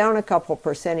 I'm down a couple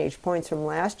percentage points from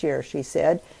last year, she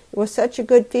said. It was such a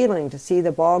good feeling to see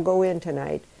the ball go in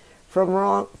tonight.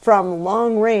 From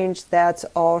long range, that's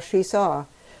all she saw.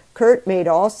 Kurt made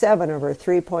all 7 of her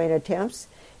three-point attempts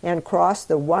and crossed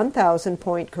the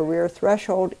 1,000-point career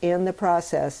threshold in the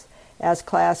process as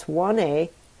Class 1A,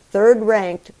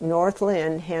 third-ranked North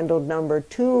Lynn handled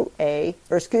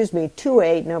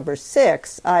 2A, number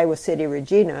 6, Iowa City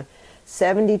Regina,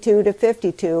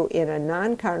 72-52 in a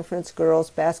non-conference girls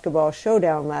basketball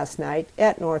showdown last night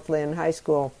at North Lynn High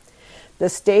School. The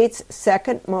state's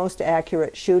second most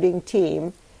accurate shooting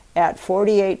team at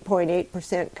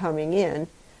 48.8% coming in,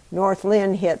 North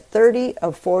Lynn hit 30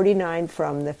 of 49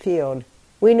 from the field.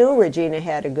 We knew Regina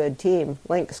had a good team,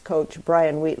 Lynx coach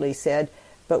Brian Wheatley said,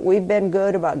 but we've been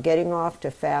good about getting off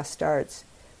to fast starts.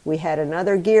 We had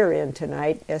another gear in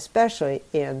tonight, especially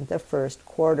in the first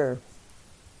quarter.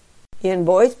 In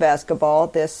boys basketball,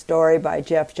 this story by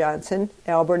Jeff Johnson,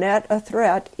 Alburnett a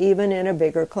threat even in a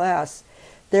bigger class.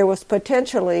 There was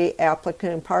potentially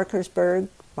Appleton Parkersburg,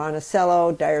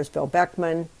 Monticello,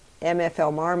 Dyersville-Beckman,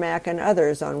 MFL Marmac, and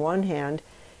others on one hand,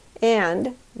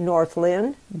 and North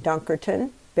Lynn,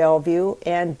 Dunkerton, Bellevue,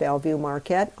 and Bellevue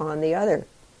Marquette on the other.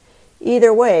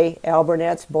 Either way,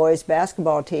 Alburnett's boys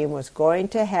basketball team was going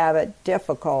to have it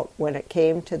difficult when it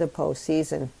came to the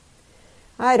postseason.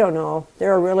 I don't know.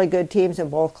 There are really good teams in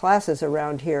both classes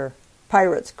around here,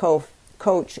 Pirates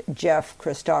coach Jeff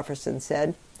Christofferson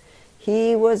said.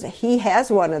 He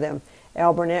has one of them.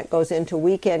 Alburnett goes into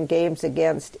weekend games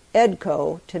against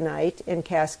Edco tonight and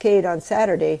Cascade on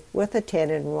Saturday with a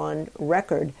 10-1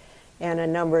 record and a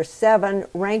number 7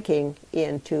 ranking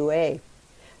in 2A.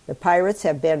 The Pirates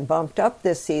have been bumped up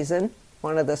this season,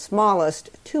 one of the smallest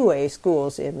 2A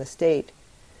schools in the state.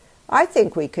 I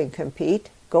think we can compete,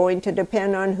 going to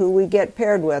depend on who we get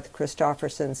paired with,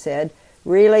 Christofferson said.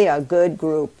 Really a good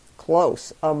group,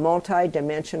 close, a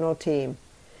multi-dimensional team.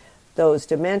 Those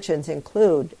dimensions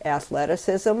include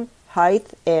athleticism,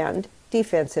 height, and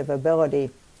defensive ability.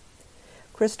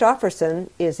 Christofferson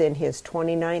is in his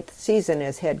 29th season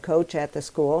as head coach at the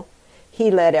school. He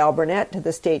led Alburnett to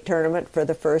the state tournament for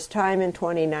the first time in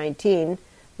 2019,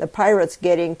 the Pirates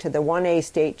getting to the 1A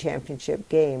state championship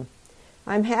game.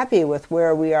 "I'm happy with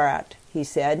where we are at," he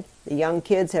said. "The young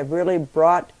kids have really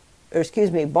bought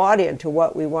into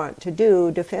what we want to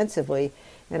do defensively,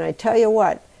 and I tell you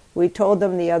what, we told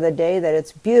them the other day that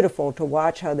it's beautiful to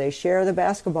watch how they share the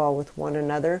basketball with one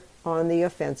another on the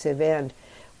offensive end.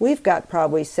 We've got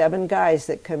probably 7 guys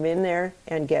that come in there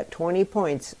and get 20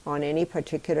 points on any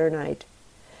particular night."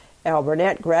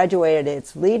 Alburnett graduated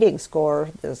its leading scorer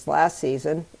this last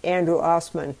season, Andrew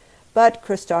Osman, but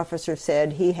Christofferson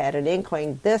said he had an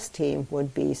inkling this team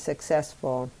would be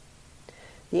successful.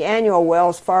 The annual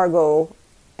Wells Fargo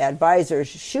Advisors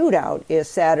Shootout is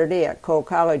Saturday at Coe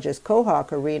College's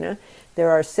Cohawk Arena.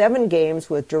 There are 7 games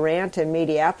with Durant and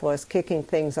Mediapolis kicking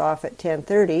things off at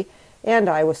 10:30, and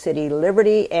Iowa City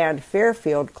Liberty and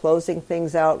Fairfield closing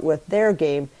things out with their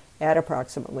game at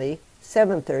approximately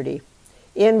 7:30.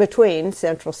 In between,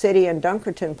 Central City and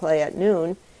Dunkerton play at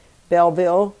noon.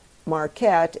 Belleville,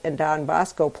 Marquette, and Don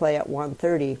Bosco play at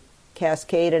 1:30.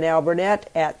 Cascade and Alburnett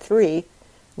at 3.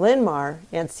 Linn-Mar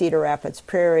and Cedar Rapids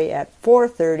Prairie at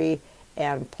 4:30,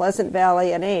 and Pleasant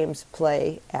Valley and Ames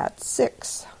play at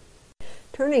 6.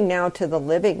 Turning now to the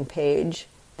Living page,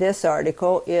 this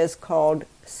article is called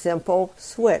Simple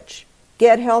Switch.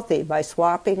 Get healthy by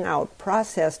swapping out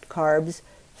processed carbs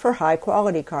for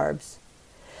high-quality carbs.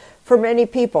 For many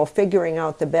people, figuring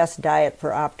out the best diet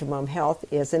for optimum health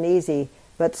isn't easy,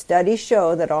 but studies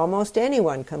show that almost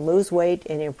anyone can lose weight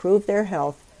and improve their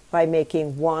health by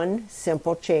making one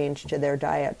simple change to their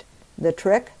diet. The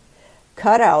trick?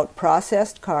 Cut out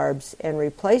processed carbs and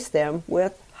replace them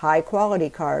with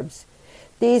high-quality carbs.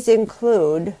 These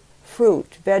include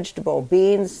fruit, vegetable,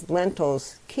 beans,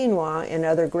 lentils, quinoa, and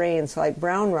other grains like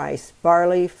brown rice,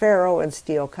 barley, farro, and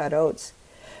steel-cut oats.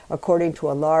 According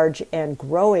to a large and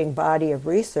growing body of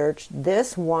research,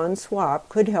 this one swap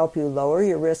could help you lower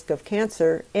your risk of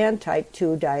cancer and type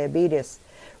 2 diabetes,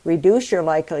 reduce your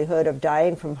likelihood of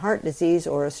dying from heart disease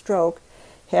or a stroke,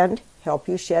 and help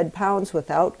you shed pounds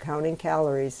without counting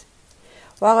calories.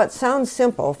 While it sounds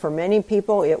simple, for many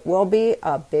people it will be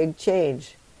a big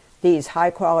change. These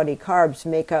high-quality carbs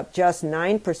make up just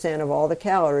 9% of all the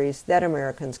calories that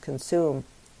Americans consume.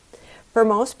 For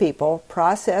most people,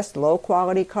 processed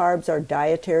low-quality carbs are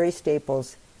dietary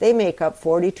staples. They make up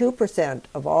 42%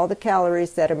 of all the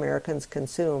calories that Americans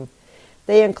consume.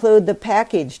 They include the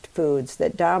packaged foods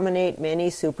that dominate many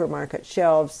supermarket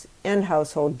shelves and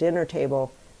household dinner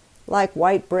table, like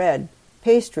white bread,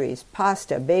 pastries,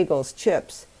 pasta, bagels,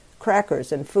 chips,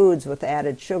 crackers, and foods with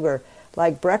added sugar,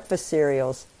 like breakfast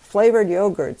cereals, flavored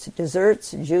yogurts,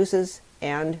 desserts, juices,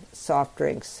 and soft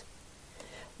drinks.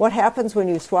 What happens when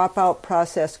you swap out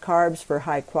processed carbs for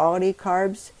high-quality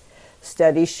carbs?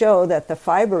 Studies show that the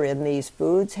fiber in these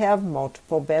foods have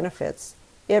multiple benefits.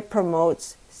 It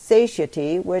promotes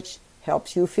satiety, which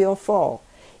helps you feel full.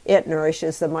 It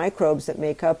nourishes the microbes that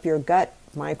make up your gut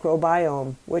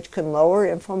microbiome, which can lower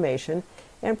inflammation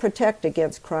and protect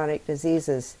against chronic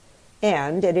diseases.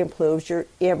 And it improves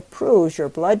your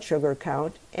blood sugar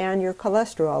count and your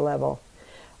cholesterol level.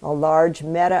 A large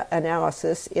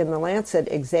meta-analysis in The Lancet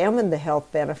examined the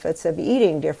health benefits of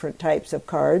eating different types of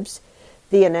carbs.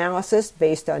 The analysis,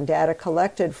 based on data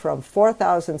collected from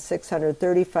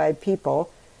 4,635 people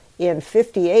in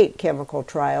 58 chemical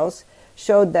trials,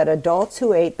 showed that adults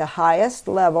who ate the highest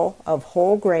level of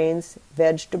whole grains,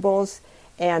 vegetables,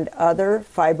 and other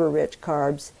fiber-rich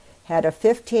carbs had a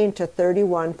 15 to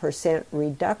 31%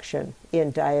 reduction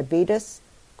in diabetes,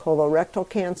 colorectal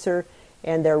cancer,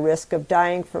 and their risk of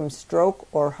dying from stroke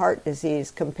or heart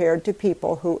disease compared to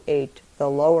people who ate the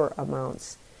lower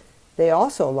amounts. They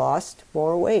also lost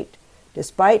more weight,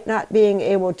 despite not being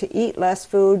able to eat less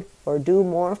food or do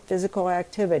more physical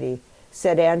activity,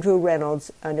 said Andrew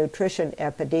Reynolds, a nutrition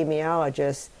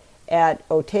epidemiologist at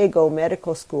Otago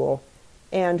Medical School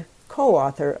and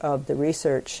co-author of the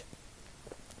research.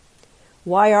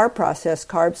 Why are processed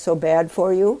carbs so bad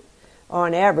for you?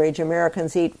 On average,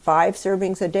 Americans eat 5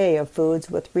 servings a day of foods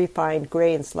with refined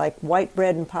grains like white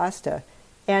bread and pasta,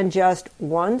 and just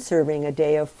 1 serving a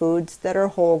day of foods that are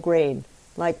whole grain,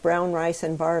 like brown rice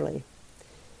and barley.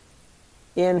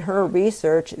 In her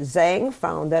research, Zhang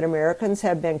found that Americans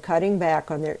have been cutting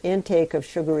back on their intake of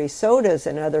sugary sodas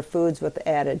and other foods with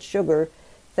added sugar,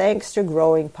 thanks to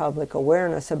growing public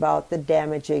awareness about the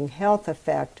damaging health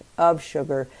effect of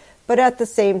sugar. But at the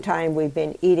same time, we've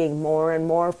been eating more and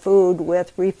more food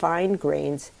with refined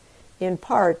grains, in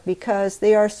part because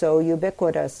they are so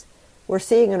ubiquitous. We're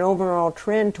seeing an overall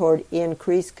trend toward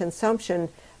increased consumption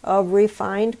of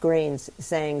refined grains,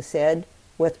 Zhang said.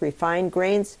 With refined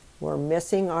grains, we're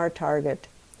missing our target.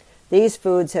 These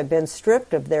foods have been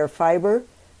stripped of their fiber,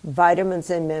 vitamins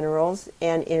and minerals,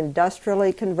 and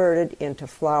industrially converted into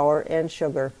flour and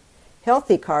sugar.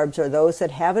 Healthy carbs are those that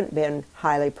haven't been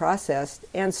highly processed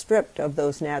and stripped of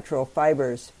those natural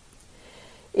fibers.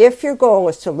 If your goal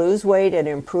is to lose weight and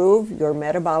improve your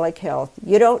metabolic health,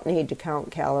 you don't need to count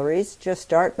calories. Just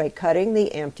start by cutting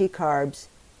the empty carbs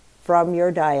from your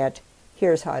diet.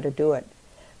 Here's how to do it.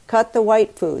 Cut the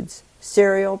white foods: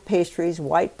 cereal, pastries,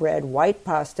 white bread, white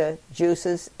pasta,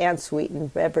 juices, and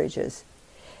sweetened beverages.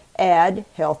 Add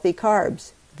healthy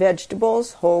carbs: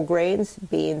 vegetables, whole grains,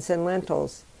 beans, and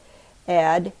lentils.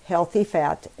 Add healthy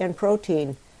fat and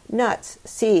protein: nuts,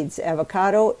 seeds,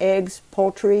 avocado, eggs,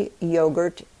 poultry,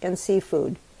 yogurt, and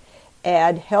seafood.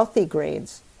 Add healthy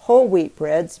grains: whole wheat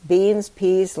breads, beans,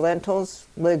 peas, lentils,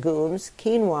 legumes,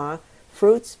 quinoa,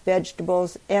 fruits,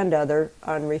 vegetables, and other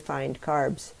unrefined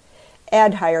carbs.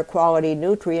 Add higher quality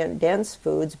nutrient-dense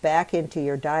foods back into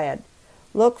your diet.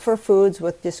 Look for foods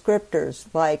with descriptors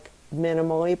like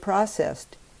minimally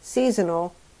processed,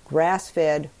 seasonal,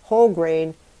 grass-fed, whole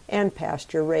grain, and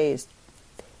pasture-raised.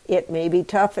 It may be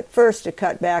tough at first to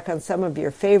cut back on some of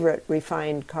your favorite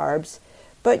refined carbs,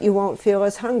 but you won't feel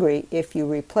as hungry if you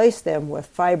replace them with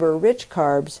fiber-rich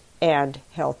carbs and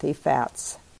healthy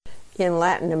fats. In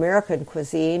Latin American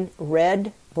cuisine,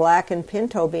 red, black, and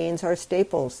pinto beans are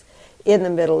staples. In the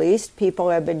Middle East, people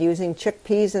have been using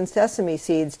chickpeas and sesame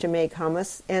seeds to make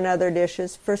hummus and other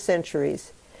dishes for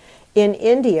centuries. In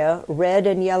India, red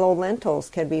and yellow lentils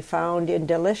can be found in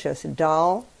delicious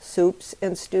dal, soups,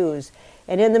 and stews.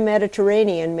 And in the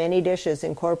Mediterranean, many dishes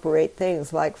incorporate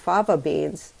things like fava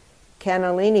beans,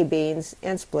 cannellini beans,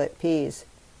 and split peas.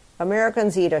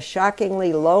 Americans eat a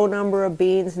shockingly low number of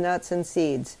beans, nuts, and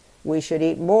seeds. We should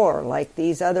eat more like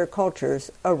these other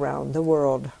cultures around the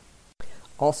world.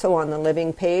 Also on the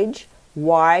Living page,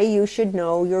 why you should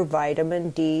know your vitamin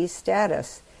D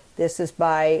status. This is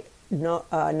by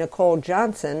Nicole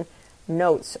Johnson,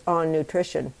 Notes on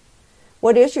Nutrition.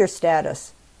 What is your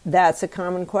status? That's a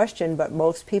common question, but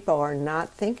most people are not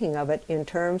thinking of it in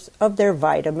terms of their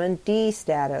vitamin D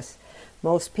status.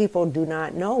 Most people do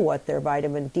not know what their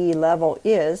vitamin D level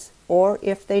is or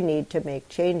if they need to make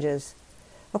changes.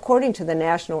 According to the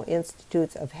National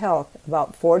Institutes of Health,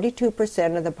 about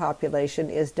 42% of the population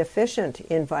is deficient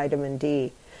in vitamin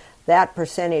D. That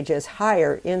percentage is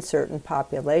higher in certain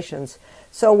populations.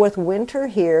 So with winter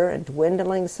here and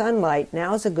dwindling sunlight,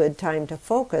 now's a good time to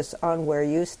focus on where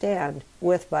you stand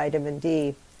with vitamin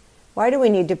D. Why do we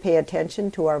need to pay attention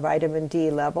to our vitamin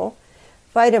D level?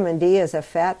 Vitamin D is a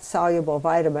fat-soluble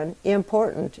vitamin,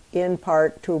 important in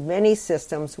part to many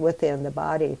systems within the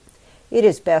body. It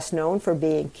is best known for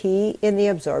being key in the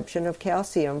absorption of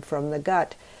calcium from the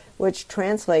gut, which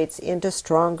translates into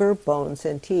stronger bones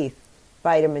and teeth.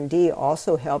 Vitamin D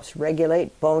also helps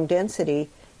regulate bone density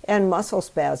and muscle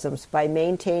spasms by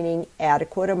maintaining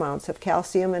adequate amounts of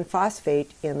calcium and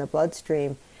phosphate in the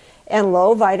bloodstream. And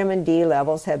low vitamin D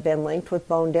levels have been linked with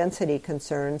bone density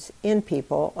concerns in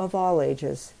people of all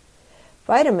ages.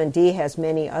 Vitamin D has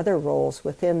many other roles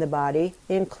within the body,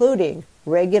 including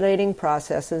regulating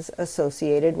processes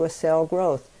associated with cell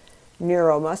growth,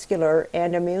 neuromuscular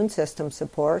and immune system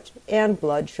support, and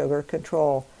blood sugar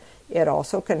control. It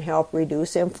also can help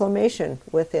reduce inflammation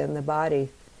within the body.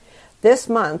 This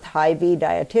month, Hy-Vee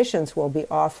dietitians will be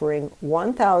offering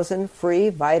 1,000 free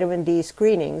vitamin D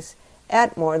screenings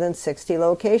at more than 60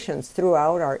 locations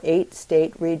throughout our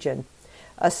 8-state region.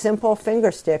 A simple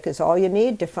finger stick is all you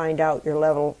need to find out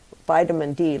your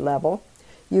vitamin D level.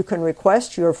 You can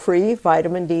request your free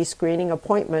vitamin D screening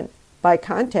appointment by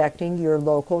contacting your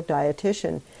local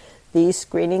dietitian. These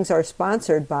screenings are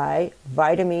sponsored by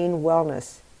Vitamin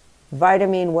Wellness.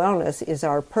 Vitamin Wellness is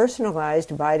our personalized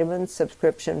vitamin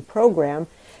subscription program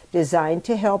designed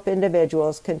to help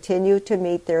individuals continue to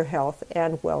meet their health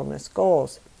and wellness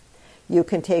goals. You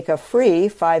can take a free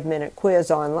 5-minute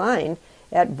quiz online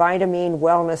at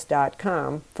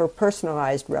vitaminwellness.com for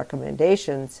personalized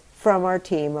recommendations from our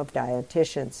team of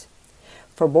dietitians.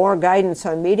 For more guidance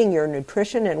on meeting your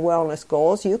nutrition and wellness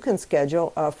goals, you can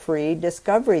schedule a free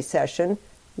discovery session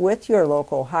with your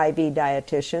local Hy-Vee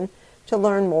dietitian to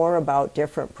learn more about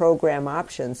different program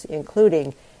options,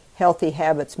 including Healthy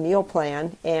Habits Meal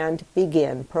Plan and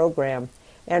Begin program.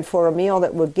 And for a meal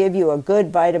that will give you a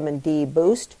good vitamin D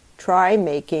boost, try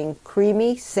making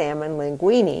creamy salmon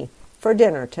linguine for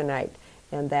dinner tonight.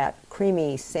 and that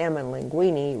creamy salmon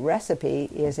linguine recipe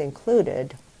is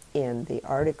included in the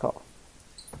article.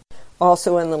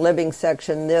 Also in the living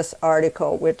section, this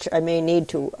article, which I may need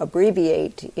to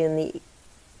abbreviate in the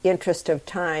interest of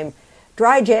time,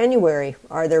 Dry January,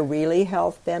 are there really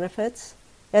health benefits?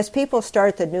 As people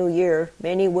start the new year,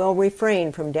 many will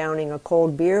refrain from downing a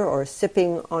cold beer or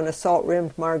sipping on a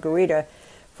salt-rimmed margarita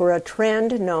for a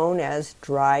trend known as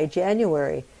Dry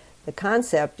January. The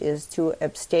concept is to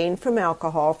abstain from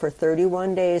alcohol for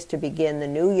 31 days to begin the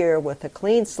new year with a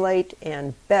clean slate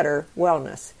and better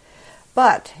wellness.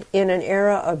 But in an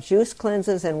era of juice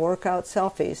cleanses and workout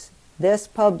selfies, this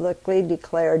publicly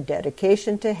declared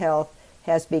dedication to health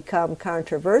has become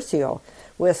controversial,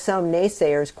 with some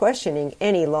naysayers questioning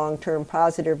any long-term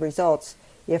positive results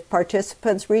if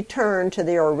participants return to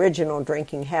their original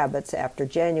drinking habits after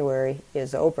January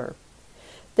is over.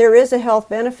 There is a health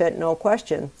benefit, no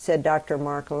question, said Dr.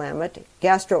 Mark Lamet,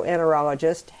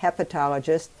 gastroenterologist,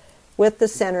 hepatologist with the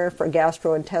Center for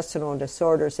Gastrointestinal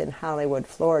Disorders in Hollywood,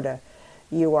 Florida.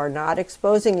 You are not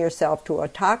exposing yourself to a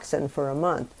toxin for a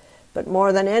month, but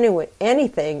more than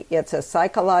anything, it's a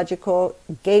psychological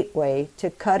gateway to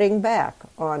cutting back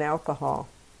on alcohol.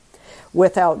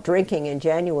 Without drinking in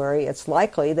January, it's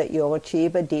likely that you'll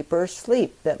achieve a deeper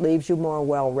sleep that leaves you more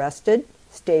well-rested,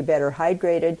 stay better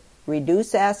hydrated,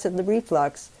 reduce acid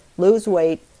reflux, lose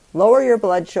weight, lower your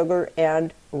blood sugar,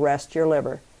 and rest your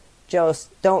liver. Just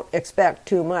don't expect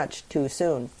too much too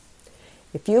soon.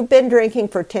 If you've been drinking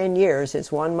for 10 years,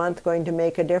 is 1 month going to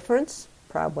make a difference?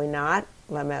 Probably not,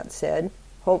 Lamet said.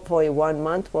 Hopefully 1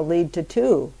 month will lead to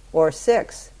 2 or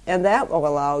 6, and that will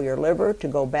allow your liver to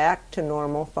go back to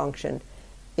normal function.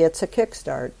 It's a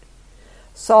kickstart.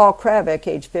 Saul Kravick,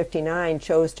 age 59,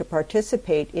 chose to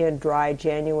participate in Dry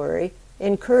January,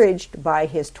 encouraged by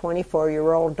his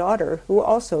 24-year-old daughter, who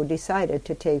also decided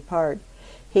to take part.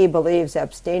 He believes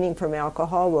abstaining from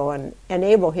alcohol will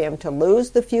enable him to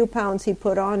lose the few pounds he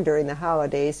put on during the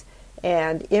holidays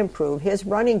and improve his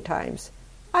running times.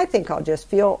 I think I'll just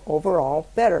feel overall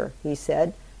better, he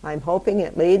said. I'm hoping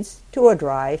it leads to a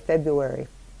dry February.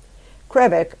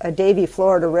 Krevick, a Davie,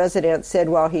 Florida resident, said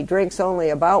while he drinks only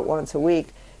about once a week,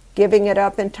 giving it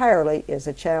up entirely is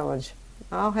a challenge.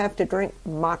 I'll have to drink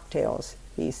mocktails,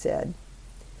 he said.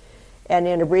 And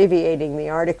in abbreviating the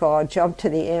article, I'll jump to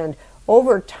the end.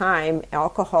 Over time,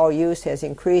 alcohol use has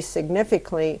increased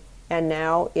significantly, and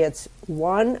now it's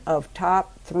one of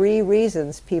top 3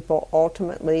 reasons people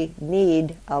ultimately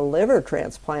need a liver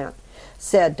transplant,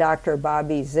 said Dr.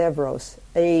 Bobby Zervos,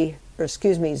 a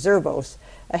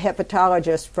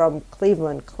hepatologist from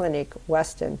Cleveland Clinic,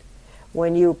 Weston.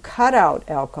 When you cut out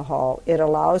alcohol, it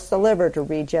allows the liver to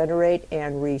regenerate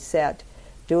and reset.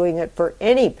 Doing it for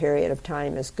any period of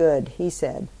time is good, he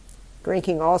said.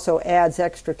 Drinking also adds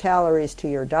extra calories to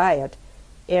your diet,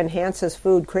 enhances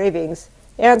food cravings,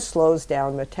 and slows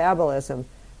down metabolism.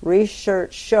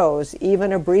 Research shows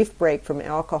even a brief break from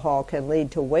alcohol can lead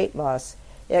to weight loss.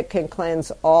 It can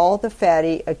cleanse all the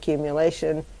fatty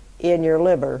accumulation in your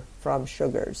liver from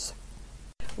sugars.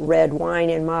 Red wine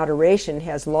in moderation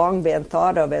has long been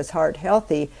thought of as heart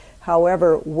healthy.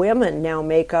 However, women now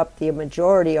make up the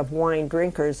majority of wine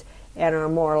drinkers and are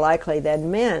more likely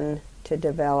than men to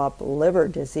develop liver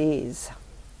disease.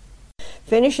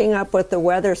 Finishing up with the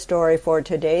weather story for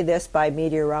today, this by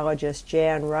meteorologist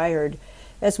Jan Ryhard.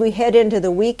 As we head into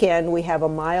the weekend, we have a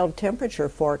mild temperature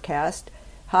forecast.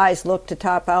 Highs look to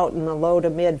top out in the low to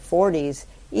mid 40s,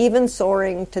 even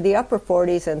soaring to the upper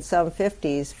 40s and some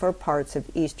 50s for parts of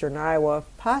eastern Iowa,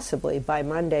 possibly by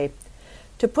Monday.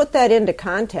 To put that into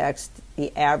context,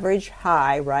 the average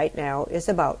high right now is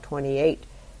about 28.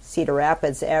 Cedar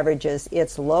Rapids averages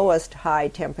its lowest high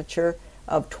temperature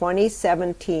of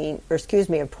 27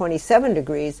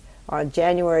 degrees on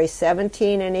January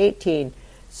 17 and 18,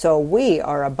 so we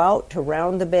are about to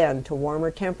round the bend to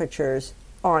warmer temperatures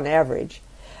on average.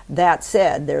 That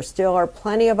said, there still are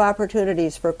plenty of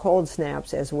opportunities for cold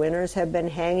snaps as winters have been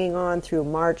hanging on through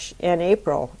March and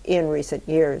April in recent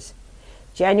years.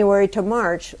 January to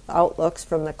March, outlooks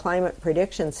from the Climate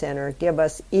Prediction Center give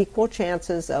us equal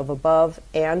chances of above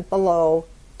and below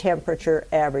temperature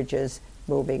averages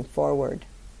moving forward.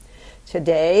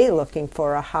 Today, looking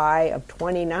for a high of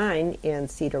 29 in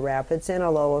Cedar Rapids and a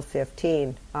low of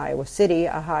 15. Iowa City,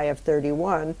 a high of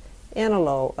 31 and a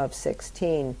low of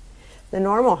 16. The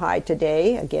normal high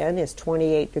today, again, is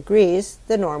 28 degrees.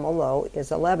 The normal low is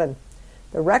 11.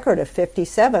 The record of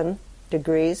 57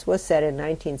 degrees was set in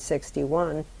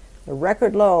 1961. The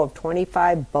record low of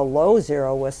 25 below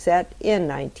zero was set in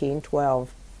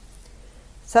 1912.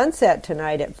 Sunset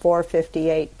tonight at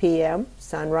 4:58 p.m.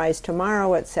 Sunrise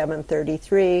tomorrow at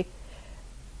 7:33.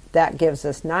 That gives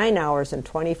us 9 hours and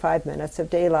 25 minutes of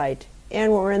daylight.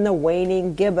 And we're in the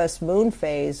waning gibbous moon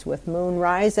phase with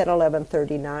moonrise at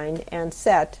 11:39 and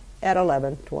set at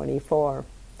 11:24.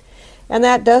 And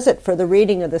that does it for the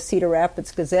reading of the Cedar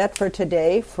Rapids Gazette for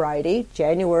today, Friday,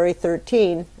 January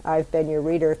 13. I've been your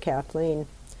reader, Kathleen.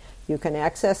 You can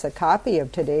access a copy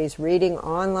of today's reading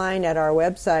online at our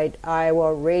website,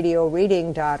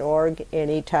 iowaradioreading.org,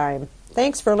 anytime.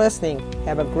 Thanks for listening.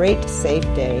 Have a great, safe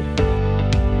day.